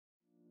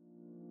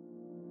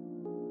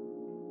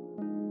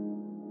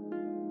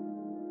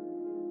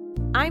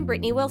I'm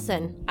Brittany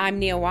Wilson. I'm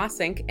Nia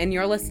Wasink, and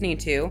you're listening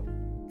to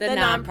The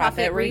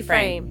Nonprofit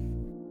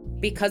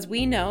Reframe. Because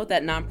we know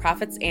that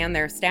nonprofits and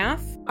their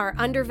staff Are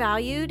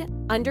undervalued,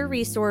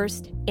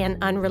 under-resourced, and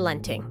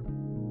unrelenting.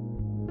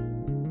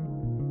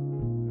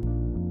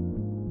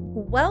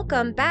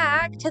 Welcome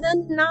back to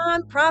the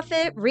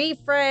Nonprofit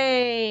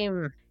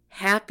Reframe.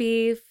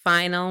 Happy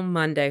final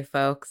Monday,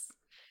 folks.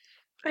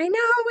 I know,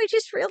 I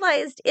just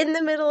realized in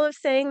the middle of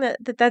saying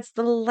that's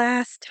the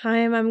last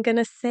time I'm going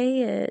to say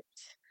it.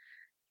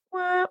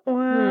 Wah,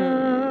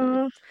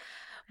 wah.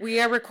 We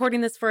are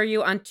recording this for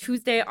you on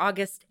Tuesday,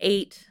 August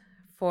 8th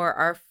for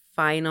our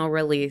final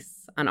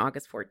release on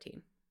August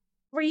 14th.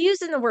 We're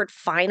using the word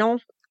final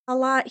a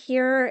lot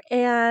here,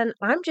 and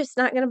I'm just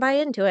not going to buy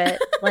into it.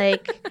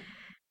 Like,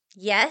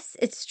 yes,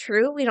 it's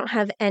true. We don't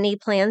have any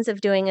plans of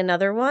doing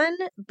another one,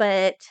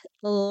 but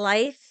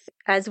life,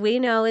 as we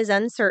know, is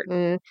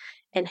uncertain,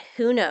 and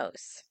who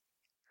knows?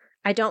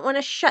 I don't want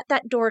to shut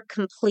that door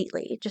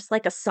completely, just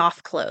like a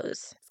soft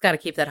close. It's got to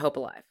keep that hope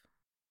alive.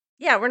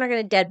 Yeah, we're not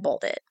going to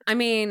deadbolt it. I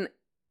mean,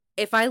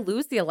 if I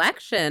lose the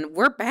election,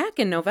 we're back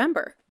in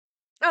November.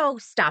 Oh,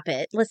 stop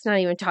it. Let's not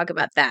even talk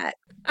about that.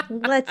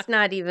 Let's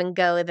not even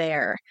go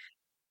there.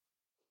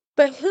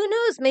 But who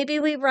knows? Maybe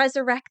we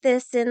resurrect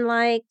this in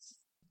like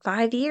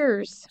 5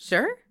 years.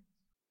 Sure.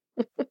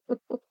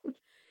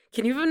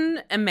 Can you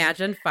even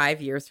imagine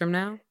 5 years from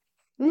now?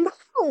 No.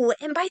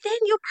 And by then,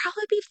 you'll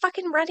probably be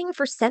fucking running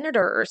for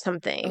senator or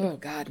something. Oh,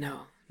 God,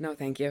 no. No,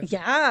 thank you.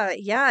 Yeah.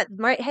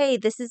 Hey,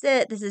 this is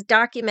it. This is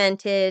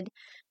documented.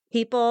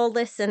 People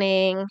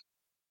listening.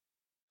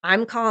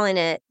 I'm calling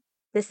it.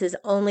 This is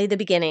only the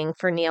beginning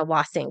for Nia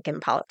Wasink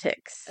in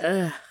politics.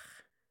 Ugh.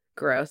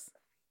 Gross.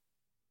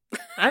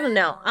 I don't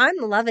know. I'm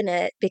loving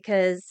it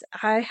because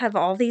I have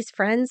all these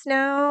friends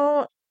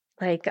now,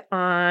 like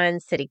on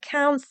city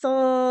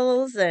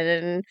councils,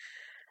 and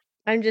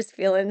I'm just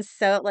feeling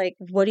so like,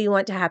 what do you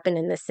want to happen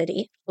in the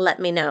city?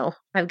 Let me know.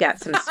 I've got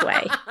some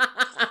sway.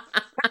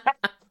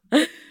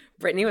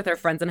 Brittany with her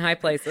friends in high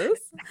places.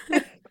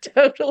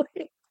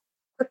 Totally.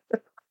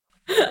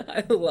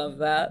 I love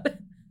that.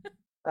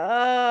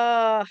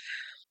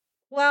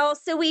 Well,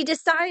 so we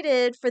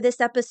decided for this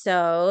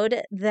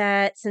episode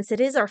that since it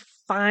is our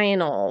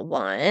final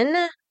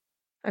one,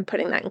 I'm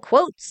putting that in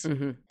quotes,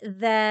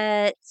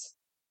 that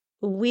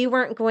we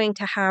weren't going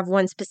to have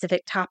one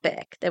specific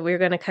topic, that we were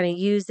going to kind of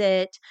use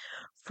it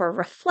for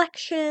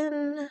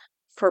reflection,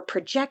 for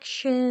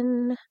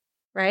projection,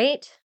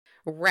 right?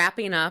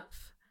 Wrapping up,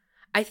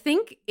 I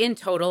think in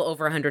total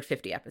over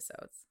 150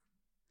 episodes.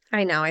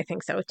 I know, I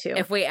think so too.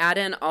 If we add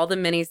in all the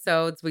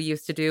mini-sodes we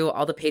used to do,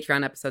 all the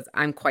Patreon episodes,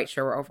 I'm quite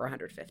sure we're over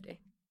 150.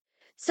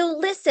 So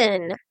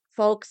listen,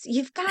 folks,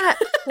 you've got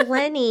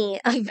plenty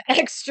of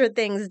extra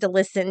things to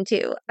listen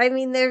to. I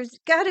mean, there's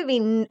got to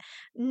be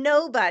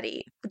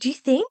nobody. Do you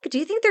think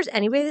there's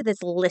anybody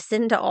that's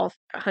listened to all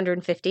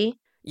 150?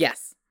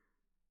 Yes.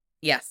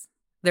 Yes,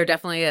 there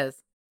definitely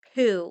is.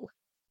 Who?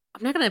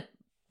 I'm not going to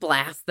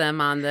blast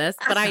them on this,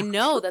 but I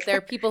know that there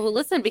are people who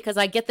listen because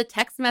I get the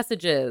text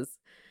messages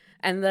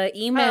and the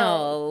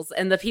emails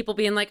and the people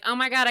being like, oh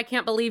my God, I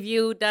can't believe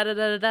you,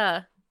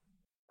 da-da-da-da-da.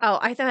 Oh,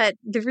 I thought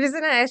the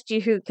reason I asked you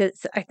who,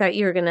 because I thought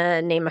you were going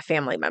to name a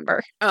family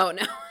member. Oh,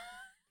 no.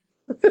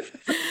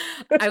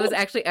 I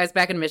was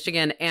back in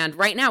Michigan, and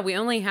right now we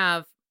only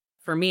have,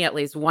 for me at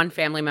least, one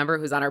family member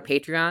who's on our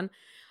Patreon,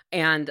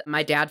 and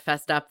my dad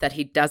fessed up that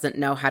he doesn't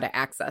know how to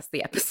access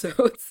the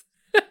episodes.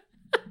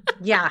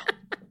 Yeah.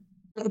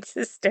 It's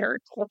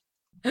hysterical.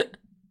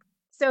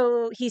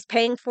 So he's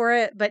paying for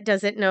it, but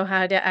doesn't know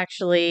how to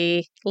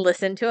actually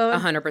listen to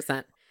them?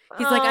 100%.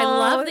 He's like, I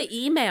love the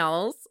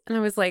emails. And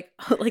I was like,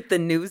 like the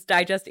News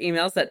Digest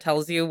emails that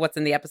tells you what's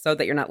in the episode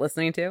that you're not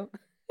listening to?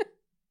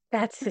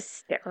 That's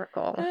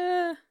hysterical.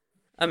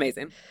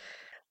 Amazing.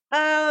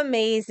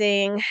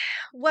 Amazing.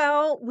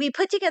 Well, we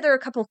put together a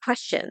couple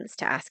questions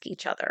to ask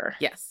each other.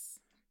 Yes.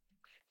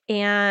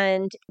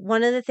 And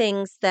one of the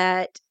things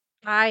that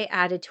I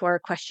added to our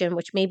question,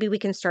 which maybe we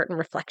can start in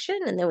reflection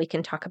and then we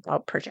can talk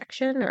about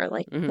projection or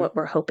like what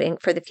we're hoping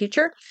for the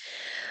future.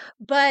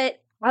 But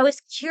I was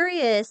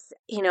curious,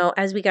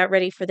 as we got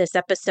ready for this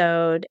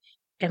episode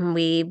and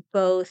we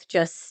both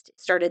just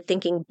started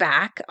thinking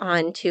back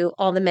onto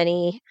all the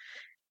many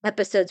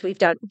episodes we've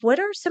done, what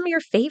are some of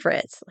your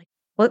favorites? Like,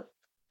 what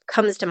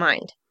comes to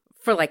mind?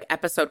 For like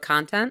episode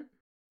content?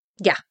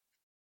 Yeah.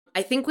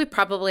 I think we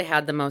probably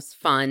had the most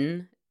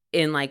fun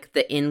in like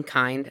the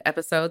in-kind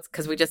episodes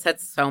because we just had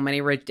so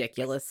many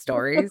ridiculous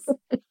stories.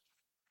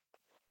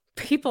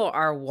 People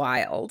are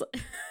wild.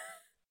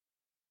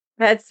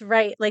 That's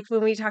right. Like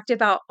when we talked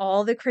about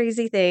all the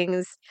crazy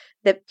things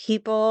that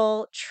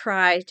people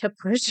try to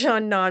push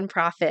on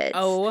nonprofits.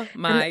 Oh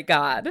my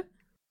God.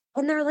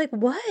 And they're like,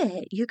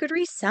 what? You could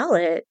resell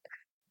it.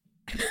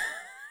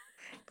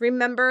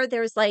 Remember,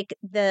 there's like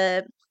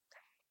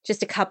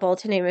just a couple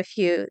to name a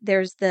few.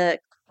 There's the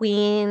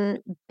queen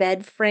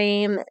bed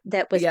frame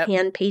that was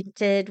hand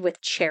painted with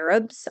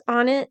cherubs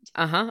on it.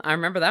 I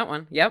remember that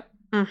one. Yep.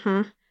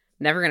 Mm-hmm.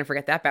 Never gonna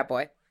forget that bad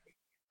boy.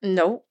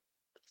 Nope.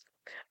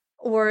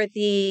 or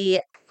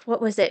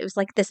what was it? It was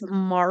like this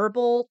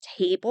marble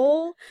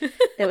table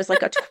that was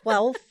like a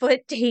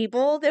 12-foot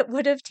table that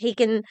would have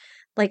taken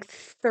like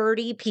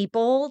 30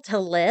 people to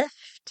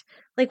lift.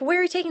 Like, where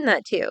are you taking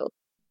that to?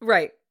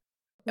 Right.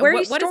 Where are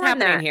you What is storing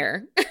happening that?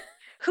 here?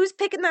 Who's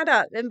picking that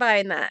up and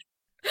buying that?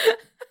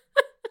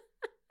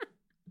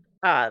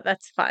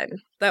 That's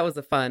fun. That was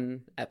a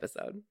fun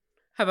episode.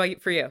 How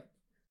about for you?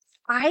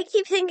 I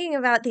keep thinking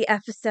about the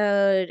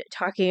episode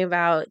talking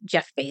about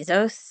Jeff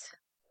Bezos.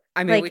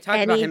 I mean, we Like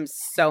talked about him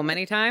so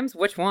many times.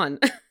 Which one?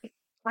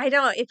 I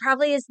don't. It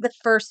probably is the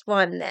first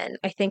one then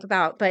I think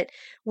about, but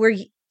where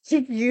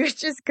you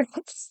just got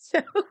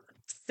so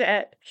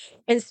upset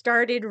and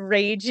started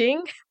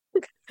raging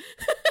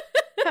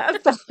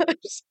about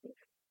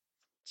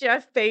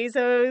Jeff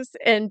Bezos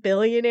and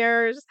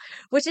billionaires,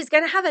 which is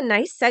going to have a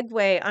nice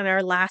segue on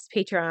our last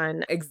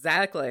Patreon.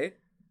 Exactly.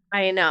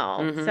 I know.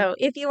 Mhm. So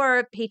if you are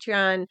a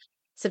Patreon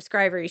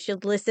subscriber, you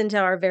should listen to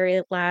our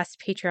very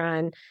last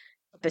Patreon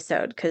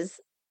episode because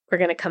we're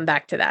going to come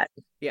back to that.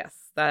 Yes,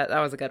 that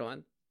was a good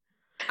one.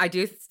 I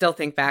do still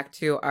think back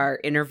to our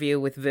interview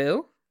with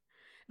Vu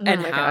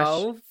and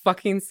how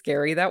fucking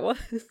scary that was.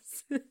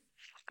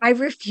 I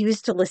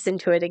refuse to listen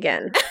to it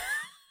again.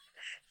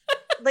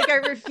 Like, I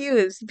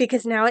refuse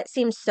because now it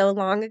seems so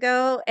long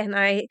ago. And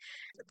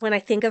when I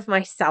think of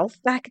myself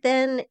back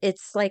then,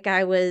 it's like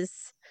I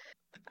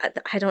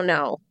don't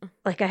know,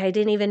 like I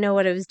didn't even know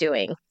what I was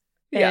doing.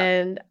 Yeah.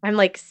 And I'm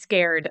like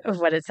scared of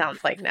what it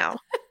sounds like now.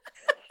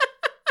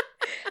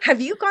 Have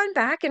you gone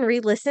back and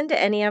re-listened to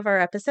any of our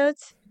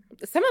episodes?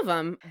 Some of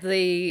them,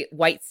 the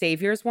White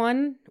Saviors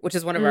one, which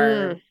is one of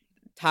our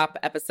top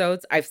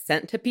episodes, I've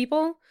sent to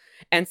people.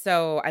 And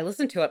so I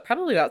listened to it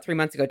probably about 3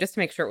 months ago just to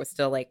make sure it was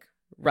still like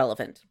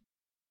relevant.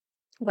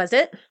 Was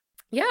it?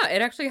 Yeah,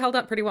 it actually held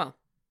up pretty well.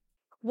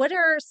 What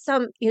are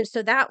some,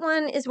 so that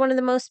one is one of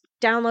the most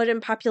downloaded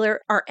and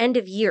popular, our end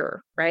of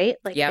year, right?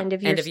 Like end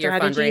of year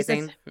strategies.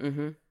 Fundraising.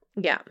 Mm-hmm.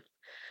 Yeah.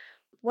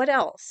 What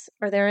else?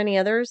 Are there any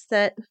others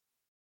that?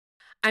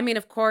 I mean,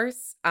 of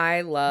course, I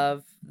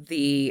love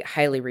the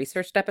highly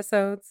researched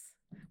episodes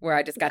where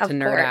I just got to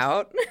nerd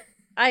out.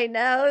 I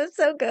know. It's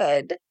so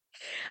good.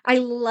 I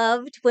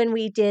loved when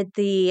we did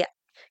the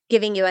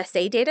Giving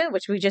USA data,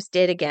 which we just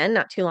did again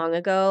not too long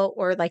ago,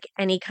 or like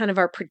any kind of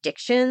our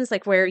predictions,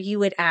 like where you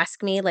would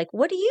ask me, like,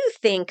 what do you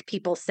think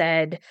people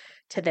said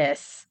to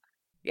this?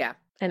 Yeah.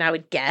 And I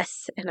would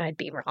guess and I'd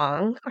be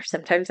wrong, or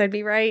sometimes I'd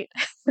be right.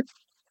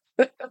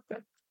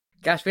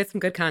 Gosh, we had some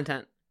good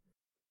content.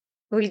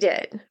 We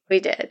did.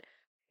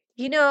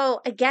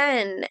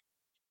 Again,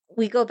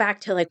 we go back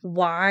to like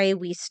why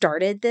we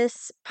started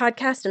this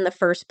podcast in the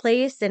first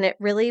place. And it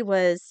really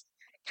was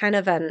kind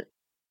of an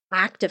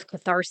act of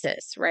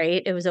catharsis,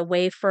 right? It was a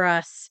way for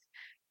us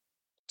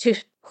to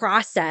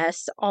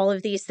process all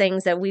of these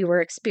things that we were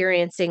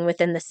experiencing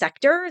within the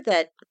sector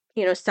that,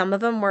 some of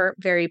them were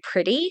very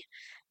pretty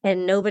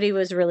and nobody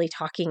was really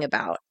talking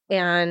about.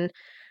 And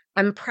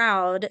I'm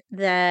proud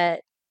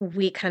that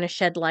we kind of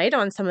shed light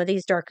on some of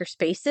these darker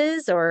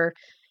spaces or,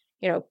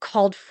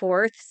 called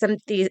forth some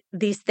of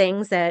these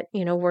things that,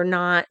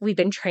 we've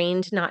been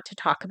trained not to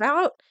talk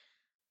about.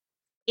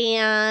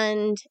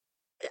 And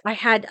I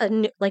had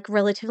a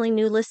relatively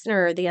new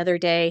listener the other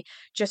day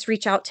just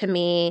reach out to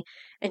me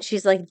and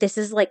she's like, this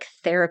is like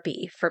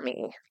therapy for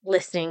me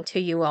listening to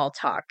you all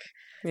talk.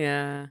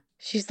 Yeah.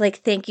 She's like,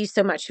 thank you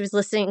so much. She was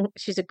listening.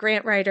 She's a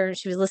grant writer and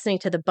she was listening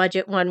to the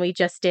budget one we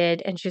just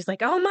did. And she's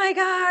like, oh my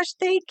gosh,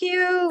 thank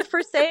you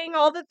for saying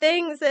all the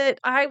things that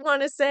I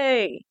want to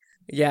say.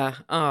 Yeah.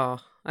 Oh,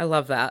 I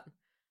love that.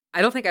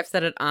 I don't think I've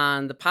said it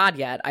on the pod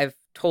yet. I've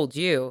told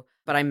you,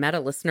 but I met a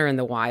listener in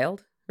the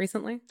wild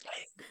recently.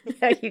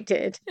 Yeah, you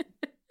did.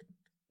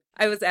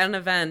 I was at an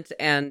event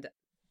and,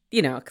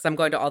 because I'm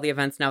going to all the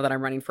events now that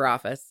I'm running for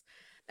office.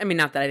 I mean,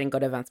 not that I didn't go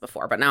to events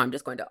before, but now I'm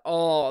just going to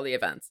all the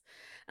events.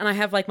 And I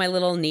have like my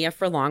little Nia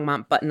for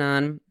Longmont button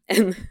on.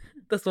 And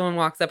this woman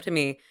walks up to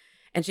me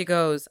and she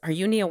goes, are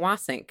you Nia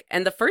Wasink?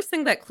 And the first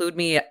thing that clued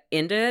me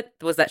into it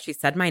was that she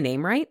said my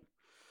name right.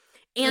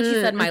 And she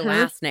said my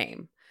last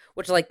name,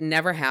 which like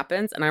never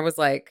happens. And I was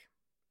like,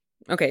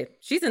 okay,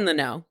 she's in the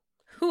know.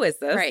 Who is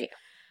this? Right.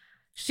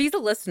 She's a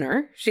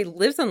listener. She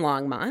lives in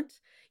Longmont.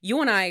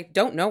 You and I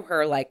don't know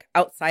her like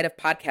outside of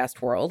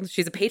podcast world.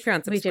 She's a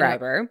Patreon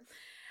subscriber.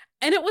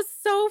 And it was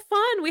so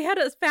fun. We had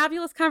a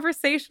fabulous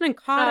conversation and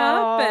caught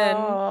up.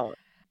 And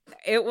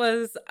it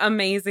was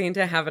amazing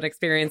to have an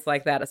experience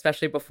like that,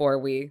 especially before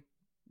we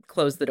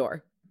closed the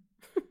door.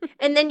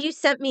 And then you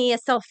sent me a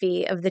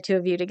selfie of the two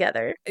of you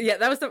together. Yeah,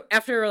 that was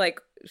after like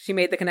she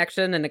made the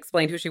connection and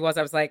explained who she was.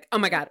 I was like, oh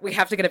my God, we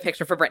have to get a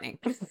picture for Brittany.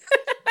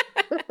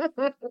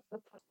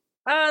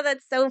 Oh,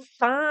 that's so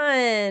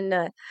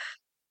fun.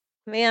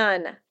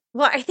 Man.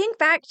 Well, I think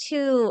back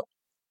to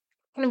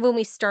kind of when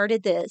we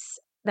started this,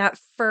 that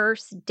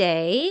first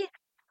day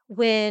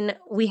when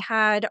we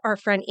had our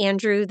friend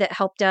Andrew that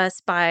helped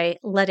us by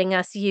letting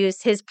us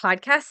use his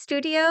podcast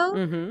studio.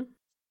 Mm-hmm.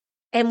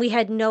 And we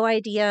had no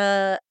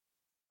idea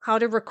how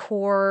to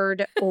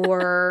record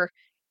or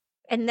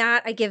And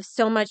that I give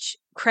so much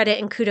credit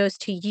and kudos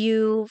to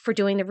you for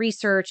doing the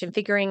research and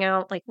figuring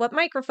out like what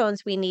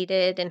microphones we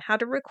needed and how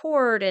to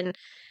record and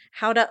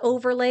how to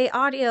overlay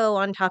audio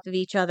on top of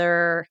each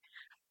other.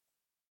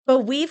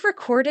 But we've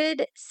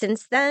recorded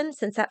since then,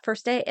 since that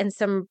first day, in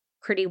some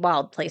pretty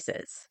wild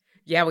places.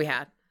 Yeah, we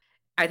had.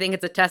 I think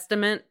it's a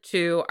testament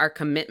to our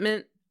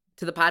commitment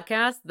to the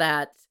podcast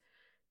that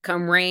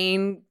come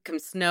rain, come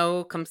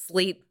snow, come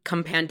sleet,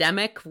 come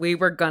pandemic, we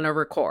were going to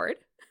record.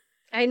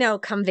 I know,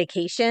 come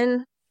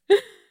vacation.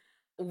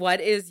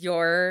 What is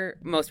your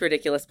most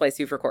ridiculous place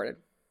you've recorded?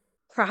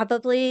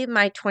 Probably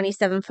my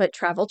 27-foot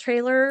travel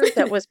trailer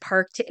that was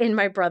parked in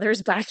my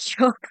brother's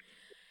backyard.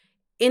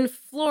 In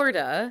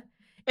Florida,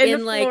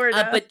 in like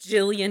a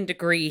bajillion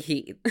degree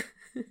heat.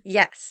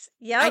 Yes.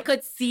 Yep. I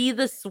could see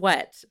the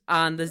sweat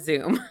on the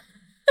Zoom.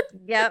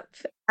 Yep,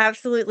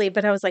 absolutely.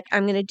 But I was like,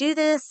 I'm going to do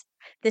this.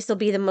 This will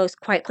be the most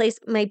quiet place.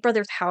 My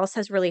brother's house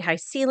has really high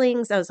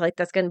ceilings. I was like,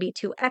 that's going to be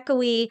too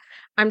echoey.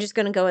 I'm just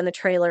going to go in the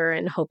trailer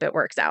and hope it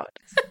works out.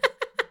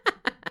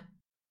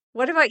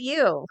 What about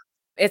you?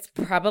 It's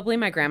probably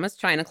my grandma's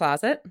china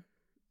closet,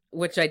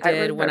 which I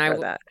did when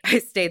I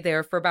stayed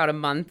there for about a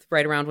month,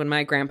 right around when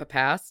my grandpa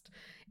passed.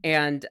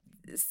 And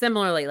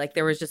similarly, like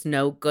there was just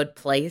no good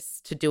place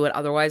to do it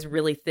otherwise.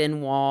 Really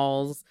thin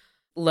walls,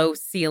 low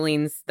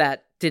ceilings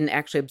that didn't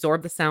actually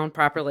absorb the sound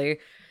properly.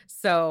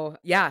 So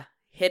yeah,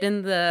 hid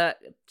in the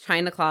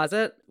china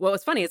closet. What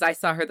was funny is I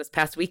saw her this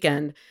past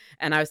weekend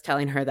and I was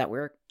telling her that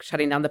we're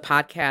shutting down the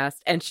podcast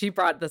and she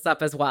brought this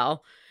up as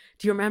well.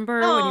 Do you remember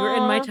when you were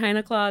in my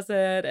china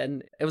closet?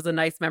 And it was a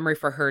nice memory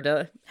for her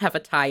to have a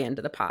tie into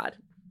the pod.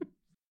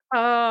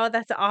 Oh,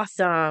 that's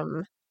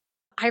awesome.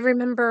 I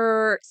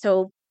remember,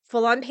 so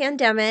full on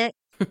pandemic,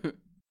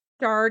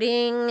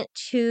 starting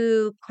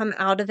to come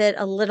out of it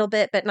a little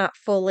bit, but not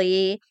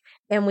fully.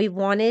 And we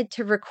wanted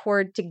to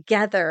record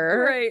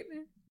together, right,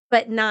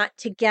 but not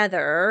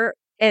together.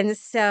 And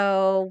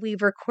so we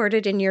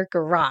recorded in your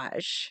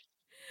garage.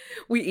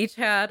 We each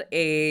had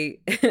a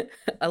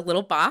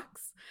little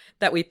box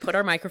that we put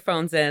our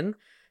microphones in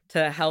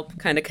to help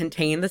kind of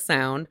contain the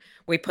sound.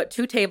 We put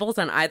 2 tables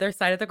on either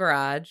side of the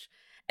garage.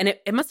 And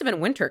it must have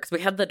been winter because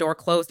we had the door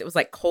closed. It was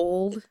like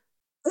cold.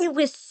 It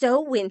was so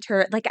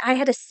winter. Like I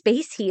had a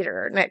space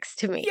heater next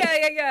to me.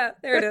 Yeah.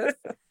 There it is.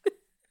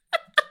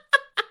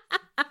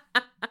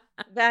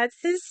 That's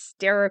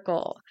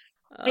hysterical.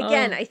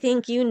 Again, I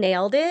think you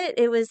nailed it.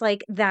 It was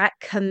like that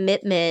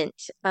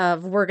commitment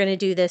of we're going to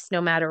do this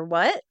no matter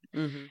what.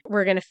 Mm-hmm.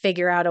 We're going to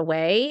figure out a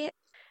way.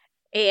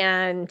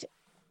 And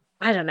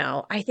I don't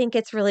know. I think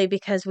it's really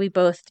because we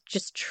both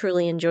just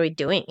truly enjoyed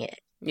doing it.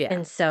 Yeah.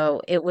 And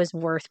so it was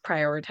worth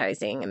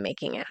prioritizing and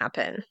making it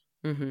happen.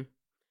 Mm-hmm.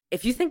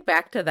 If you think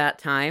back to that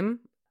time,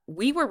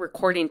 we were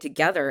recording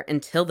together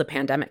until the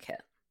pandemic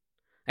hit.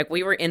 Like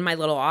we were in my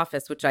little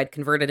office, which I'd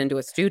converted into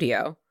a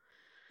studio.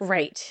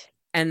 Right.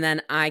 And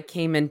then I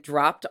came and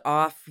dropped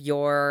off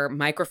your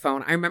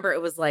microphone. I remember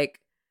it was like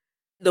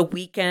the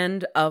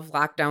weekend of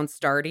lockdown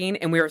starting,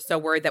 and we were so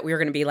worried that we were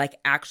going to be like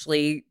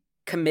actually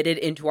committed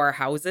into our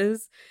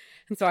houses.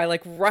 And so I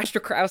like rushed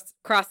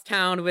across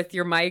town with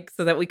your mic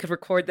so that we could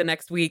record the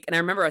next week. And I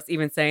remember us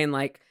even saying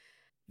like,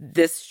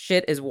 this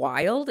shit is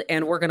wild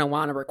and we're going to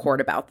want to record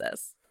about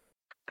this.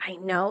 I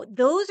know.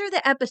 Those are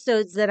the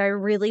episodes that I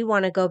really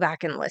want to go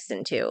back and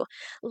listen to.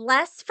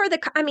 Less for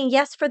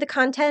yes, for the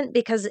content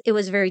because it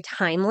was very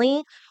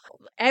timely.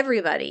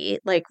 Everybody,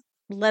 like,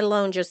 let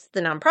alone just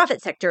the nonprofit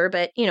sector,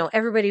 but,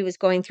 everybody was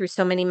going through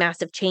so many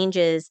massive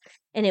changes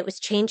and it was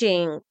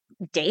changing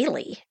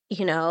daily,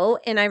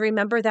 And I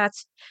remember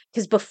that's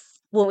because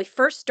when we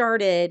first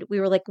started, we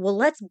were like, well,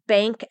 let's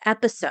bank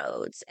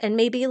episodes and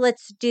maybe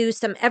let's do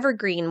some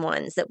evergreen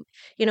ones that,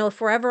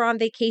 if we're ever on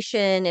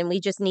vacation and we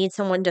just need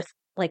someone to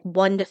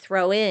one to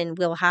throw in,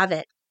 we'll have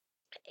it.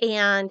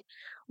 And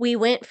we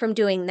went from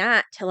doing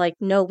that to like,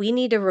 no, we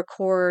need to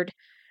record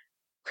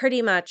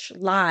pretty much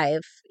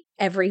live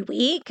every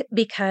week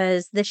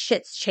because the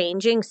shit's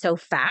changing so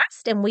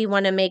fast and we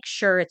want to make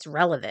sure it's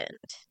relevant.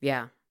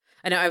 Yeah.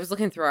 I know I was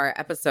looking through our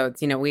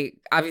episodes, we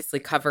obviously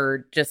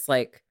covered just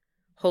like,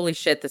 holy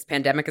shit, this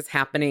pandemic is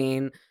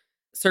happening.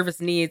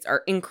 Service needs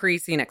are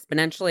increasing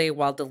exponentially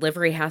while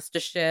delivery has to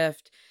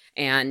shift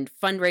and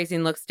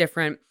fundraising looks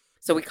different.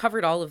 So we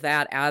covered all of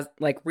that as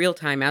like real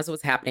time as it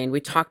was happening. We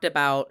talked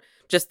about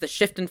just the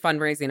shift in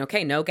fundraising.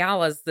 Okay, no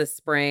galas this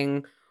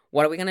spring.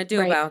 What are we going to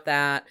do about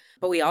that?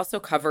 But we also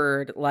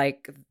covered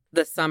like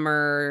the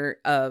summer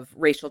of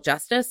racial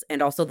justice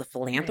and also the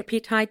philanthropy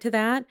tied to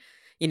that.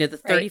 The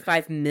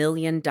 $35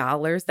 million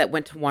that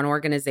went to one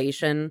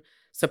organization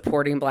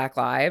supporting Black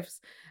lives.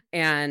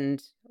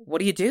 And what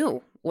do you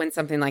do when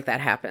something like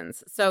that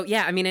happens? So,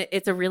 yeah, I mean,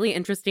 it's a really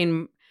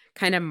interesting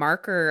kind of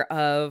marker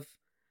of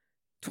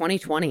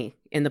 2020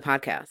 in the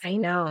podcast. I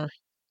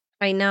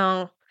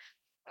know.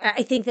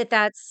 I think that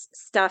that's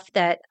stuff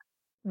that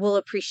we'll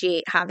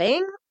appreciate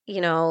having,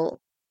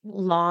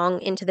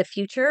 long into the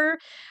future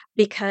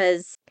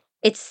because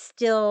it's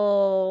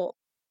still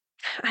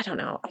I don't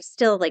know. I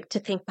still like to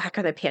think back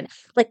on the pandemic.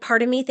 Like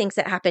part of me thinks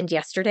it happened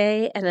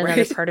yesterday, and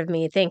another Right. part of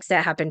me thinks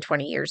it happened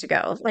 20 years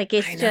ago. Like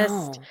it's I just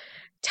know.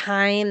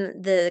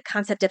 time, the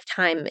concept of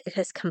time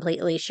has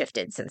completely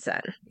shifted since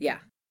then. Yeah,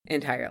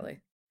 entirely.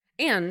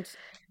 And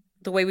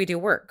the way we do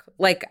work.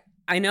 Like,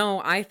 I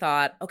know I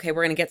thought, okay,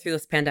 we're going to get through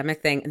this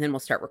pandemic thing and then we'll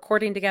start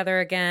recording together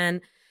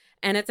again.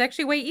 And it's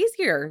actually way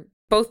easier,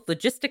 both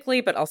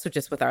logistically, but also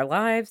just with our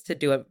lives to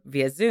do it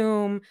via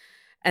Zoom.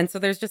 And so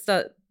there's just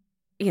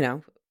you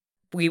know,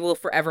 we will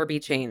forever be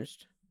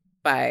changed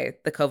by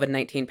the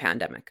COVID-19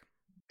 pandemic.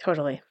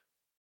 Totally.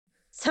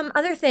 Some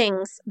other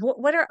things,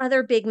 what are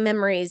other big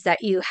memories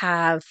that you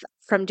have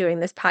from doing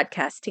this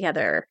podcast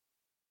together?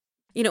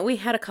 We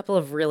had a couple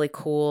of really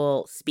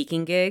cool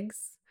speaking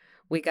gigs.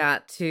 We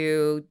got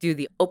to do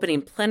the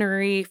opening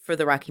plenary for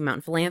the Rocky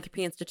Mountain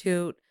Philanthropy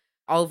Institute,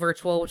 all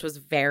virtual, which was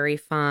very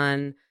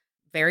fun,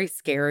 very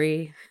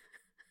scary.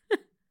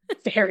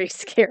 Very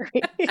scary.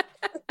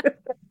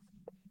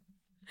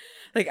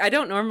 Like, I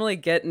don't normally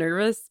get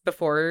nervous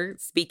before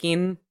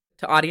speaking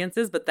to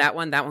audiences, but that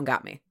one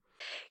got me.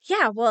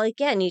 Yeah. Well,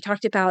 again, you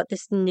talked about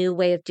this new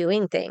way of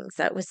doing things.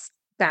 That was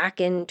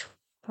back in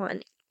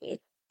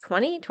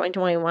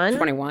 2021.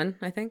 21,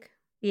 I think.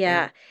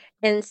 Yeah.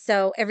 And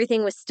so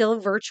everything was still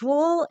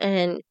virtual.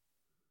 And,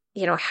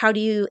 how do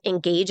you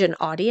engage an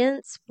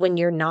audience when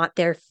you're not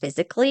there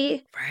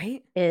physically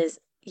Right? it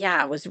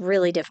was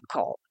really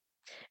difficult.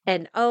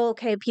 And,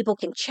 okay, people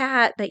can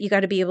chat, but you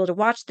got to be able to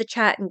watch the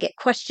chat and get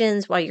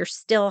questions while you're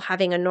still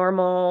having a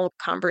normal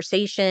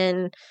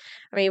conversation.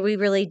 I mean, we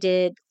really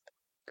did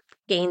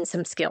gain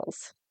some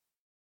skills.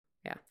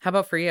 Yeah. How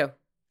about for you?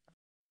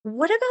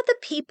 What about the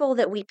people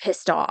that we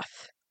pissed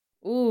off?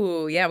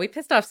 Ooh, yeah, we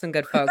pissed off some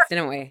good folks,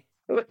 didn't we?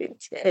 We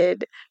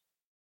did.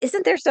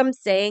 Isn't there some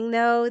saying,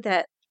 though,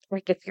 that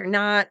like if you're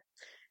not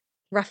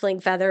ruffling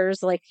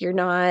feathers, like you're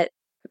not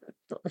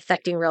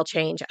affecting real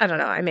change? I don't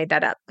know. I made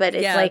that up, but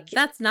it's like,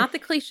 that's not the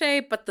cliche,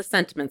 but the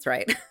sentiment's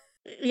right.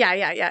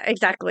 yeah,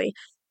 exactly.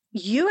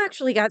 You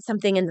actually got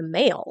something in the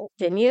mail,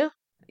 didn't you?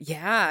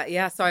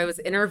 Yeah. So I was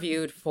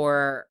interviewed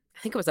for,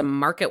 I think it was a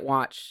Market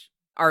Watch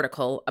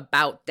article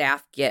about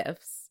Daft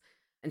Gifts,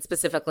 and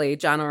specifically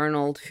John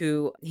Arnold,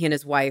 who he and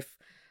his wife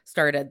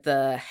started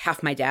the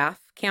Half My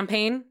Daft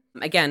campaign.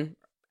 Again,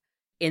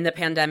 in the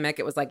pandemic,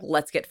 it was like,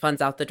 let's get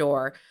funds out the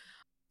door.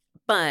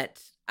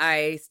 But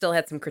I still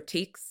had some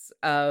critiques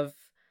of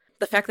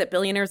the fact that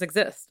billionaires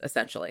exist,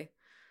 essentially.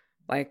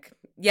 Like,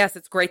 yes,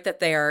 it's great that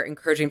they are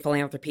encouraging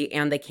philanthropy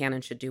and they can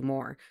and should do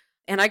more.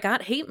 And I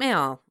got hate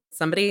mail.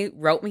 Somebody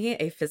wrote me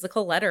a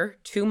physical letter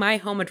to my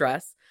home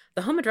address.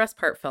 The home address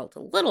part felt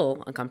a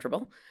little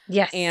uncomfortable.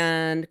 Yes.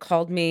 And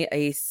called me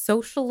a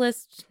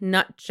socialist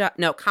nut job.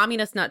 No,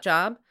 communist nut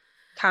job.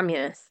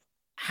 Communist.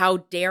 How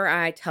dare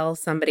I tell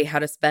somebody how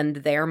to spend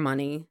their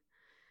money?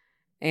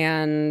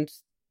 And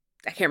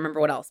I can't remember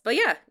what else. But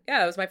yeah,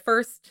 it was my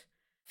first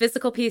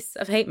physical piece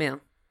of hate mail.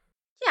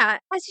 Yeah,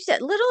 as you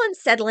said, little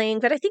unsettling,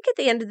 but I think at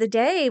the end of the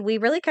day, we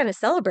really kind of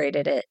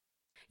celebrated it.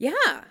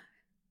 Yeah.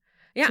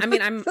 Yeah, I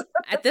mean, I'm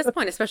at this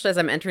point, especially as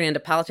I'm entering into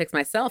politics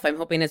myself, I'm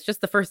hoping it's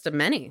just the first of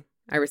many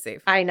I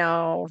receive. I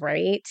know,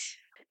 right?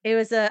 It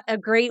was a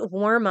great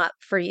warm up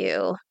for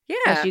you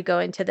as you go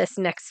into this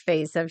next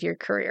phase of your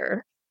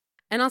career.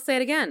 And I'll say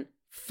it again.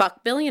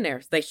 Fuck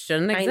billionaires. They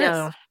shouldn't exist. I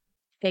know.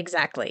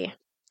 Exactly.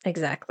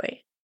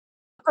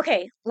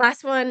 Okay,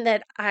 last one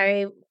that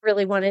I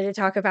really wanted to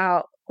talk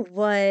about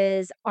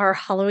was our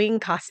Halloween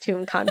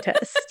costume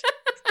contest.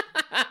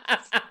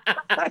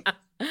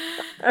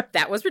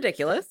 That was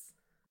ridiculous.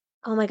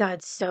 Oh my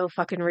God, so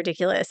fucking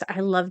ridiculous. I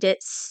loved it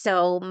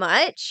so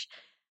much.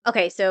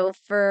 Okay, so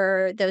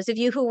for those of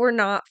you who were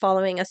not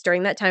following us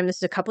during that time,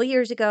 this was a couple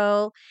years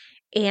ago,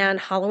 and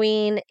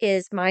Halloween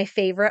is my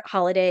favorite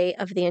holiday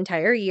of the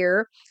entire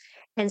year.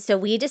 And so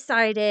we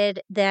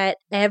decided that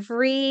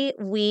every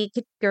week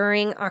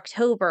during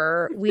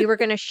October, we were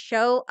going to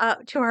show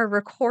up to our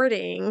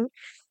recording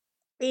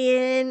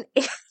in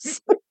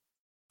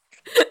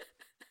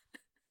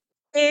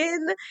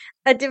in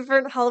a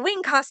different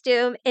Halloween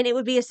costume, and it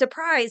would be a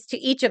surprise to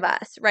each of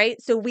us,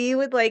 right? So we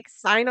would like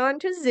sign on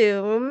to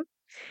Zoom,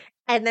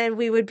 and then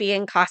we would be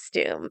in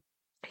costume.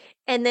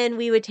 And then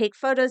we would take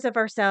photos of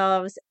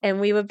ourselves and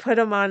we would put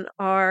them on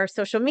our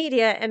social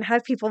media and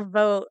have people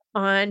vote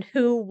on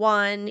who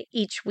won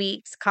each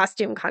week's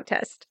costume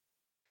contest.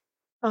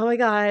 Oh my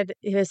God,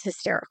 it was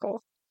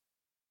hysterical.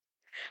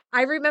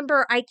 I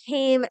remember I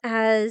came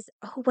as,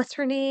 what's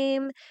her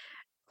name?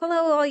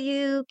 Hello, all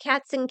you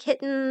cats and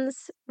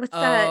kittens. What's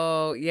that?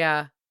 Oh,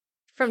 yeah.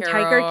 From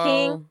Tiger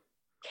King?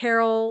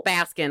 Carol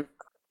Baskin.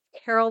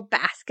 Carol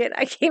Baskin.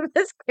 I came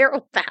as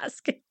Carol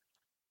Baskin.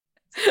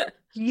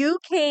 You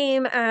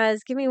came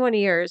as, give me one of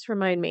yours,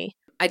 remind me.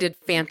 I did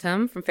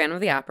Phantom from Phantom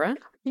of the Opera.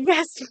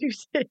 Yes, you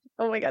did.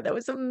 Oh my God, that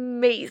was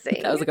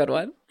amazing. That was a good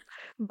one.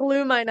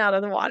 Blew mine out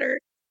of the water.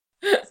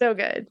 So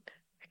good.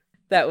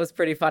 That was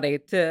pretty funny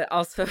to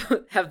also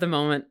have the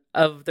moment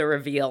of the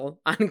reveal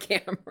on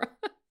camera.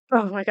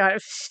 Oh my God, it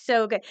was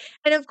so good.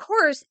 And of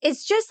course,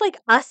 it's just like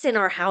us in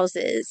our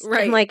houses.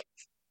 Right. And like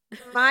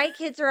my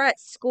kids are at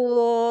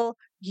school,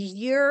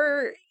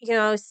 your,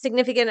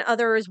 significant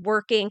other is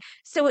working.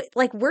 So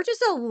like we're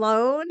just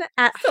alone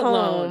at Just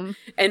alone home.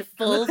 and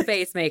full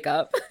face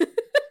makeup.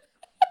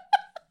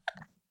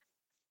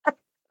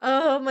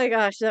 Oh my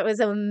gosh, that was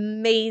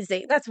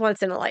amazing. That's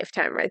once in a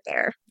lifetime right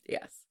there.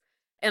 Yes.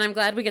 And I'm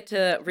glad we get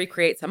to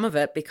recreate some of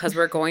it because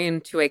we're going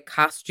to a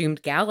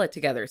costumed gala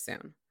together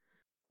soon.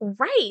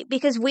 Right,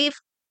 because we've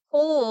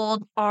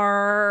told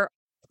the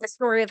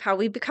story of how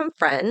we become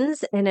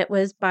friends, and it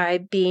was by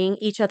being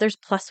each other's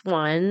plus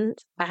one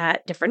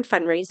at different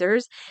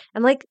fundraisers.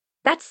 And like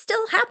that's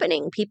still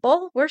happening,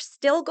 people. We're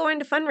still going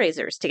to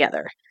fundraisers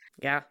together.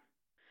 Yeah.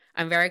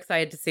 I'm very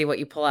excited to see what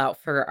you pull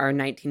out for our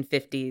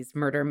 1950s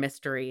murder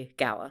mystery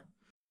gala.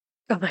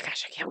 Oh my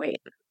gosh, I can't wait.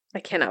 I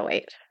cannot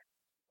wait.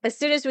 As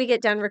soon as we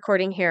get done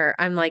recording here,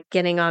 I'm like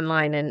getting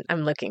online and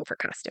I'm looking for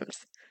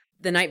costumes.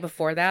 The night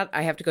before that,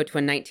 I have to go to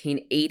a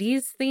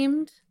 1980s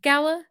themed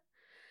gala.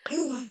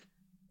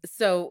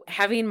 So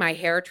having my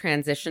hair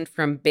transitioned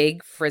from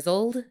big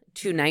frizzled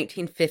to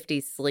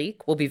 1950s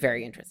sleek will be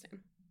very interesting.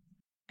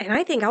 And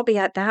I think I'll be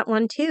at that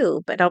one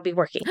too, but I'll be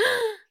working.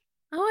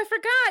 Oh, I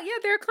forgot. Yeah,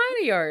 they're a client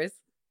of yours.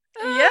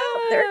 Yeah,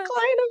 they're a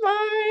client of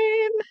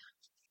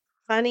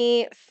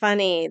mine.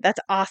 Funny. That's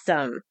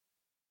awesome.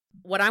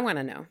 What I want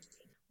to know,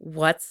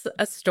 what's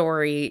a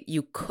story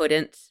you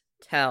couldn't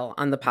tell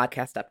on the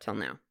podcast up till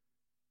now?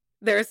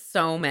 There's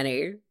so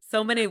many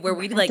where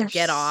we'd like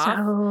get off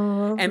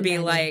and be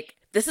like,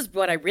 this is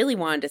what I really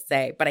wanted to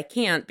say, but I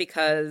can't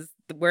because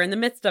we're in the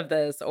midst of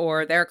this,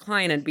 or they're a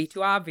client and be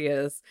too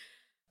obvious.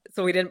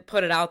 So we didn't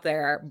put it out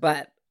there,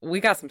 but we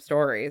got some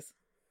stories.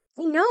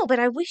 I know, but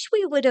I wish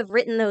we would have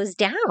written those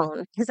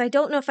down because I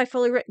don't know if I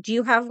fully do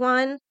you have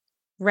one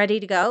ready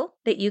to go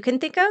that you can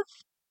think of?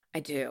 I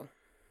do.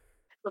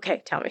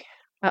 Okay, tell me.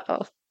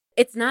 Uh-oh.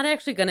 It's not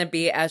actually going to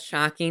be as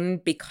shocking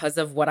because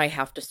of what I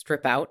have to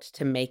strip out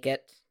to make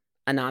it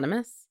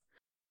anonymous.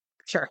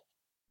 Sure.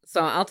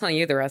 So I'll tell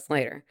you the rest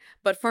later.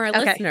 But for our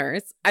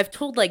listeners, I've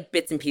told like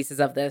bits and pieces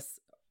of this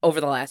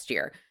over the last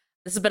year.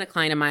 This has been a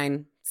client of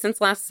mine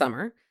since last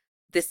summer.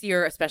 This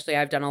year, especially,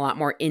 I've done a lot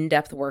more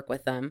in-depth work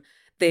with them.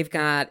 They've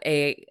got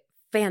a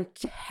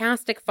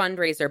fantastic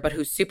fundraiser, but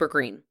who's super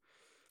green.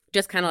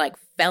 Just kind of like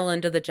fell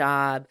into the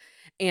job.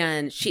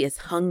 And she is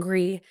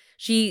hungry.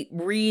 She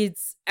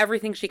reads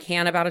everything she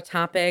can about a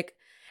topic.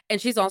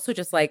 And she's also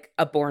just like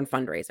a born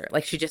fundraiser.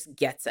 Like she just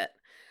gets it.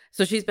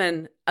 So she's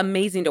been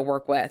amazing to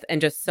work with and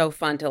just so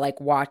fun to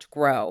like watch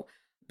grow.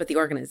 But the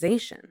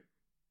organization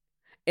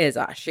is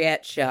a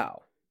shit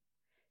show.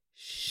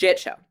 Shit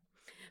show.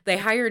 They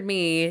hired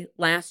me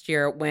last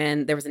year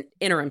when there was an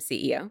interim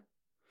CEO.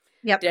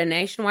 Yep. Did a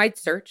nationwide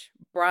search,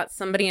 brought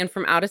somebody in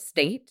from out of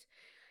state.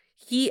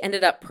 He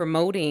ended up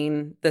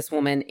promoting this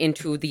woman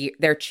into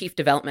their chief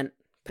development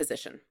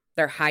position,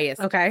 their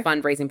highest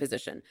fundraising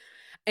position.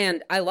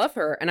 And I love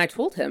her. And I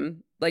told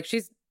him, like,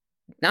 she's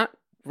not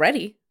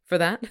ready for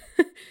that.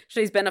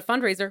 She's been a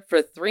fundraiser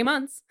for 3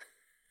 months.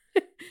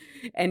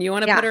 And you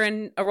want to put her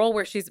in a role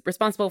where she's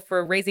responsible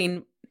for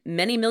raising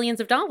many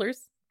millions of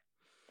dollars.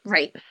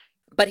 Right.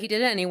 But he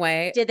did it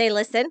anyway. Did they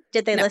listen?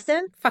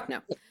 Listen? Fuck no.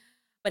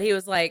 But he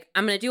was like,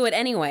 I'm going to do it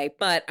anyway,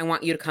 but I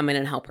want you to come in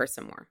and help her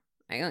some more.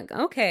 I'm like,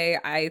 okay,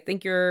 I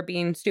think you're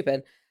being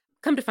stupid.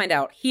 Come to find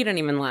out, he didn't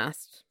even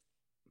last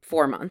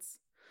 4 months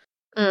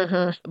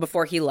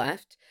before he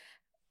left,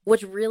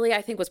 which really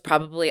I think was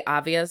probably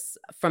obvious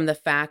from the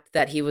fact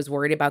that he was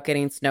worried about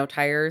getting snow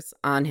tires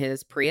on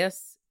his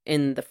Prius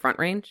in the Front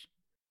Range.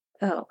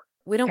 Oh.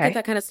 We don't get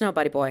that kind of snow,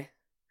 buddy boy.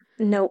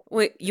 Nope.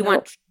 Wait, you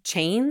want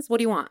chains? What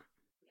do you want?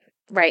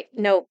 Right.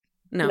 Nope.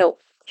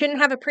 Shouldn't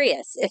have a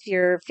Prius if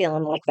you're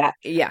feeling like that.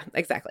 Yeah,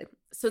 exactly.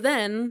 So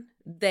then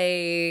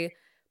they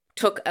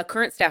took a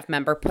current staff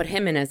member, put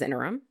him in as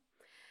interim.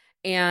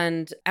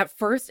 And at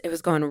first it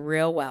was going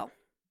real well.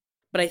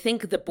 But I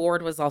think the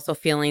board was also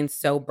feeling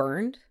so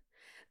burned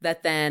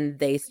that then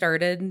they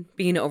started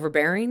being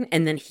overbearing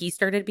and then he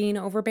started being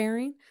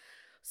overbearing.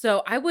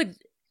 So I would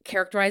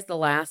characterize the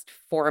last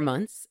 4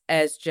 months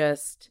as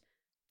just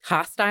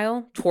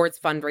hostile towards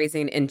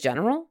fundraising in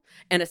general,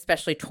 and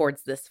especially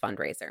towards this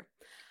fundraiser.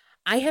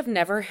 I have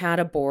never had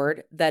a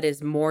board that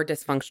is more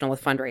dysfunctional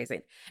with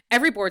fundraising.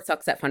 Every board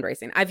sucks at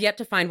fundraising. I've yet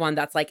to find one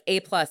that's like A+,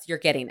 you're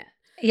getting it.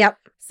 Yep.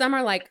 Some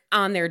are like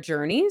on their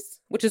journeys,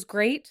 which is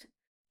great.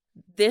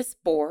 This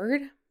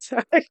board.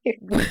 Sorry.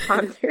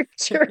 On their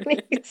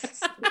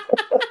journeys.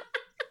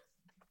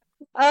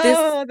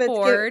 Oh,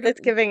 that's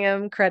giving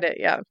him credit.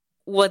 Yeah.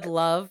 Would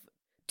love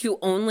to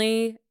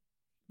only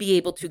be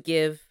able to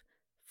give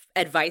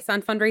advice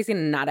on fundraising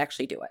and not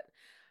actually do it.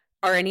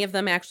 Are any of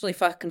them actually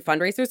fucking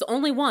fundraisers?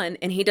 Only one,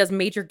 and he does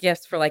major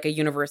gifts for like a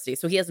university.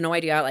 So he has no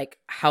idea like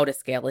how to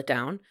scale it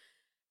down.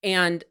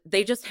 And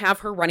they just have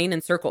her running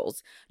in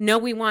circles. No,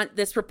 we want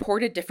this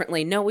reported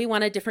differently. No, we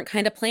want a different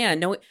kind of plan.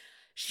 No,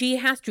 she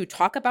has to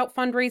talk about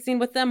fundraising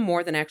with them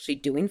more than actually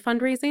doing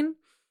fundraising.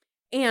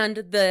 And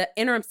the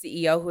interim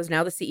CEO, who is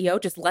now the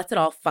CEO, just lets it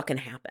all fucking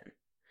happen.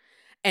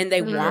 And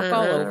they walk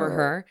all over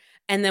her.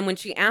 And then when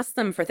she asks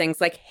them for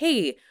things like,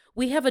 hey,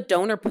 we have a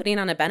donor putting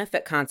on a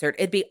benefit concert.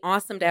 It'd be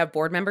awesome to have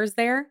board members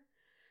there.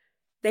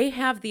 They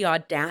have the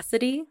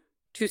audacity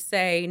to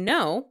say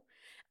no.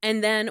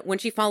 And then when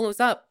she follows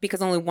up,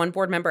 because only one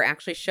board member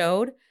actually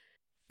showed,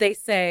 they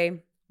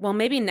say, well,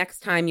 maybe next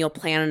time you'll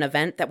plan an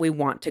event that we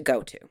want to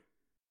go to.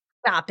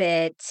 Stop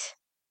it.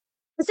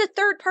 It's a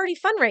third-party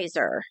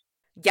fundraiser.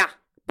 Yeah,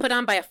 put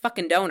on by a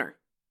fucking donor,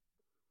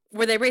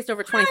 where they raised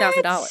over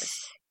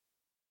 $20,000.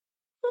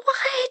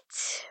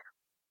 What?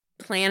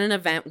 Plan an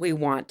event we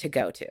want to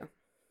go to.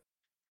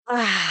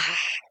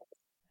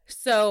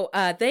 So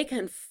they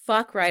can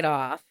fuck right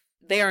off.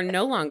 They are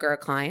no longer a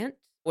client,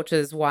 which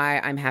is why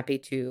I'm happy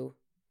to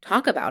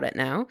talk about it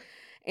now.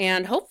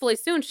 And hopefully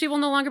soon she will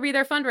no longer be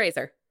their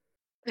fundraiser.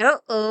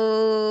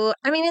 Uh-oh.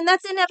 I mean, and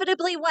that's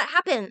inevitably what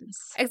happens.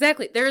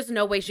 Exactly. There is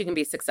no way she can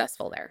be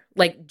successful there.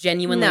 Like,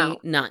 genuinely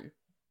none.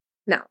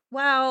 No.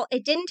 Well,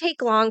 it didn't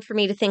take long for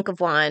me to think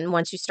of one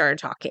once you started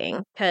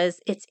talking,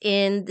 because it's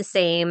in the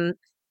same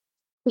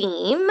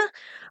theme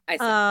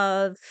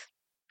of,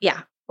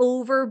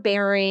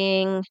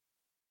 overbearing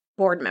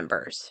board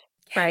members,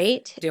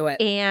 right? Do it.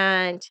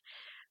 And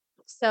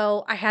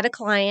so I had a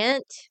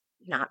client,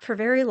 not for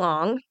very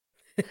long,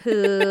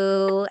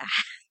 who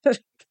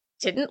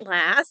didn't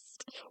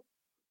last,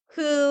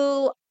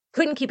 who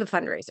couldn't keep a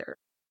fundraiser.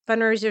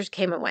 Fundraisers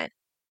came and went,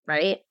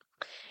 right?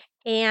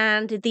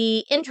 And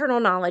the internal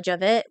knowledge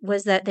of it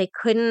was that they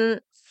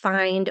couldn't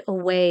find a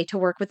way to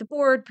work with the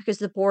board because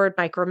the board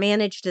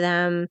micromanaged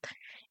them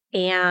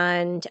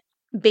and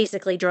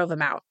basically drove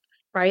them out,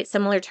 right?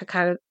 Similar to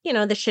kind of,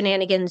 the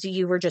shenanigans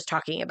you were just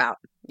talking about.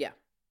 Yeah.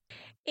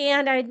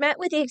 And I'd met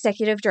with the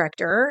executive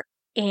director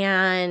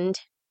and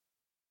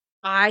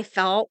I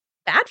felt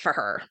bad for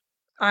her.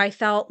 I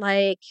felt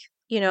like,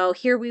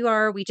 here we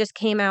are, we just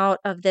came out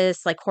of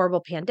this like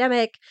horrible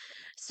pandemic.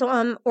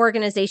 Some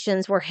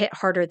organizations were hit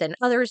harder than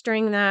others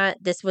during that.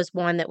 This was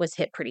one that was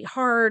hit pretty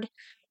hard.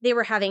 They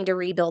were having to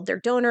rebuild their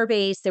donor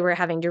base. They were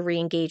having to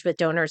re-engage with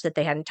donors that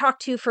they hadn't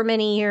talked to for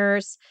many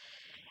years.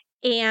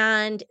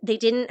 And they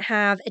didn't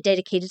have a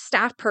dedicated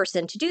staff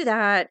person to do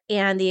that.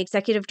 And the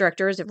executive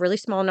director is a really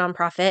small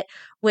nonprofit.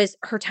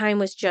 Her time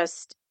was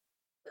just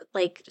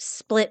like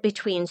split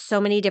between so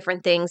many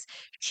different things.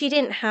 She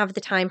didn't have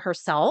the time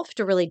herself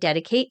to really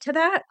dedicate to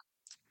that.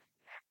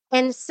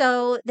 And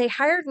so they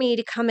hired me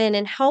to come in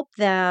and help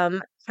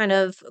them kind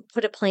of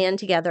put a plan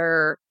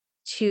together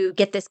to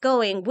get this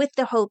going with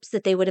the hopes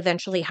that they would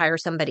eventually hire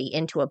somebody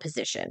into a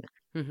position.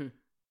 Mm-hmm.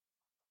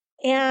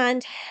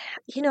 And,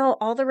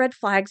 all the red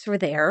flags were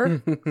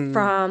there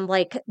from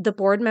like the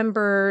board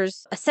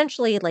members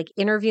essentially like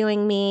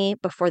interviewing me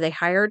before they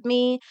hired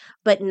me,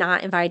 but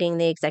not inviting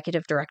the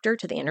executive director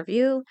to the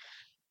interview.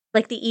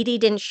 Like the ED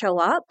didn't show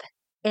up.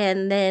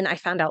 And then I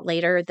found out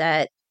later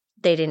that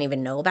they didn't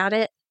even know about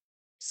it.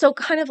 So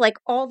kind of like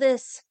all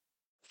this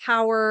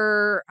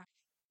power,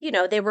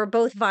 they were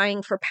both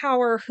vying for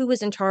power. Who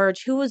was in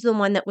charge? Who was the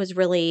one that was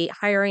really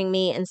hiring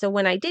me? And so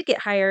when I did get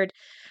hired,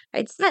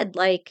 I'd said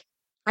like,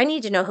 I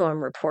need to know who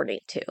I'm reporting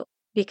to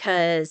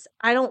because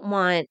I don't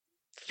want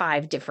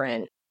 5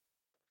 different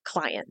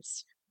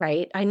clients,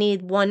 right? I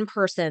need one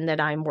person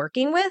that I'm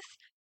working with.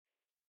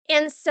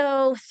 And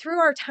so through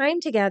our time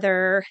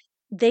together,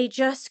 they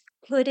just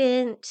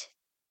couldn't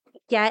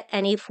get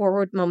any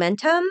forward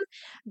momentum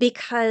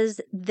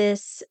because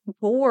this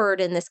board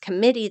and this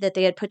committee that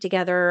they had put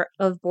together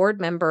of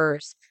board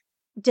members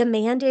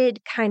demanded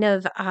kind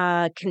of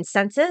a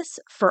consensus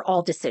for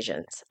all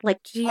decisions, like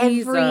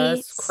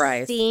every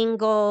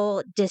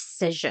single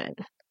decision.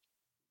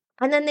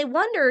 And then they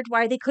wondered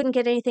why they couldn't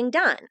get anything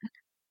done.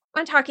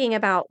 I'm talking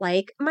about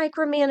like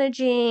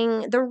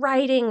micromanaging the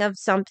writing of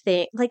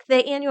something, like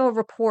the annual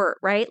report,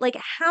 right? Like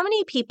how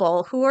many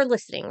people who are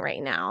listening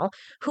right now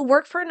who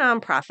work for a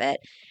nonprofit,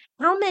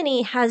 how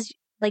many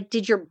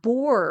did your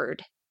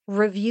board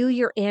review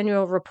your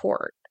annual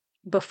report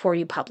before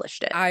you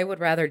published it? I would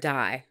rather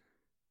die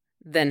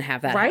than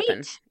have that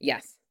happen.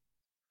 Yes.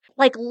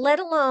 Like, let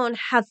alone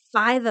have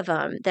 5 of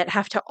them that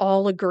have to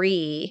all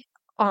agree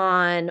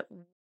on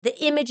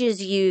the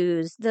images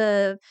used,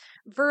 the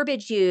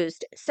verbiage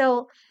used.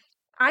 So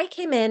I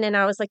came in and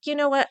I was like, you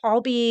know what?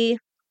 I'll be,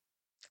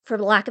 for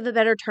lack of a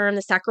better term,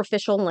 the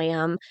sacrificial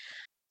lamb.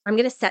 I'm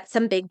going to set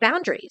some big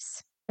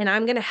boundaries and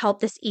I'm going to help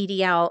this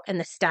ED out and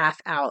the staff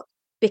out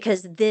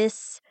because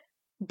this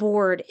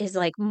board is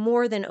like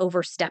more than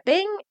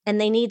overstepping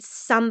and they need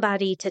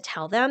somebody to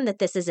tell them that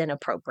this is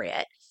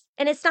inappropriate.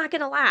 And it's not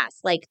going to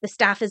last. Like the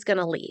staff is going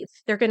to leave.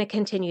 They're going to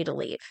continue to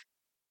leave.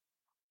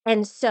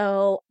 And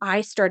so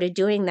I started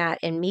doing that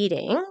in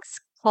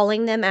meetings,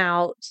 calling them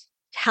out,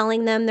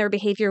 telling them their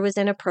behavior was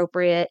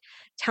inappropriate,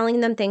 telling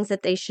them things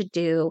that they should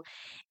do.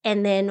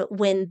 And then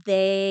when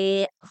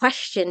they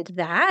questioned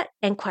that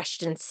and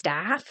questioned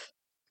staff,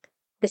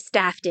 the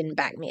staff didn't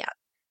back me up.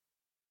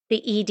 The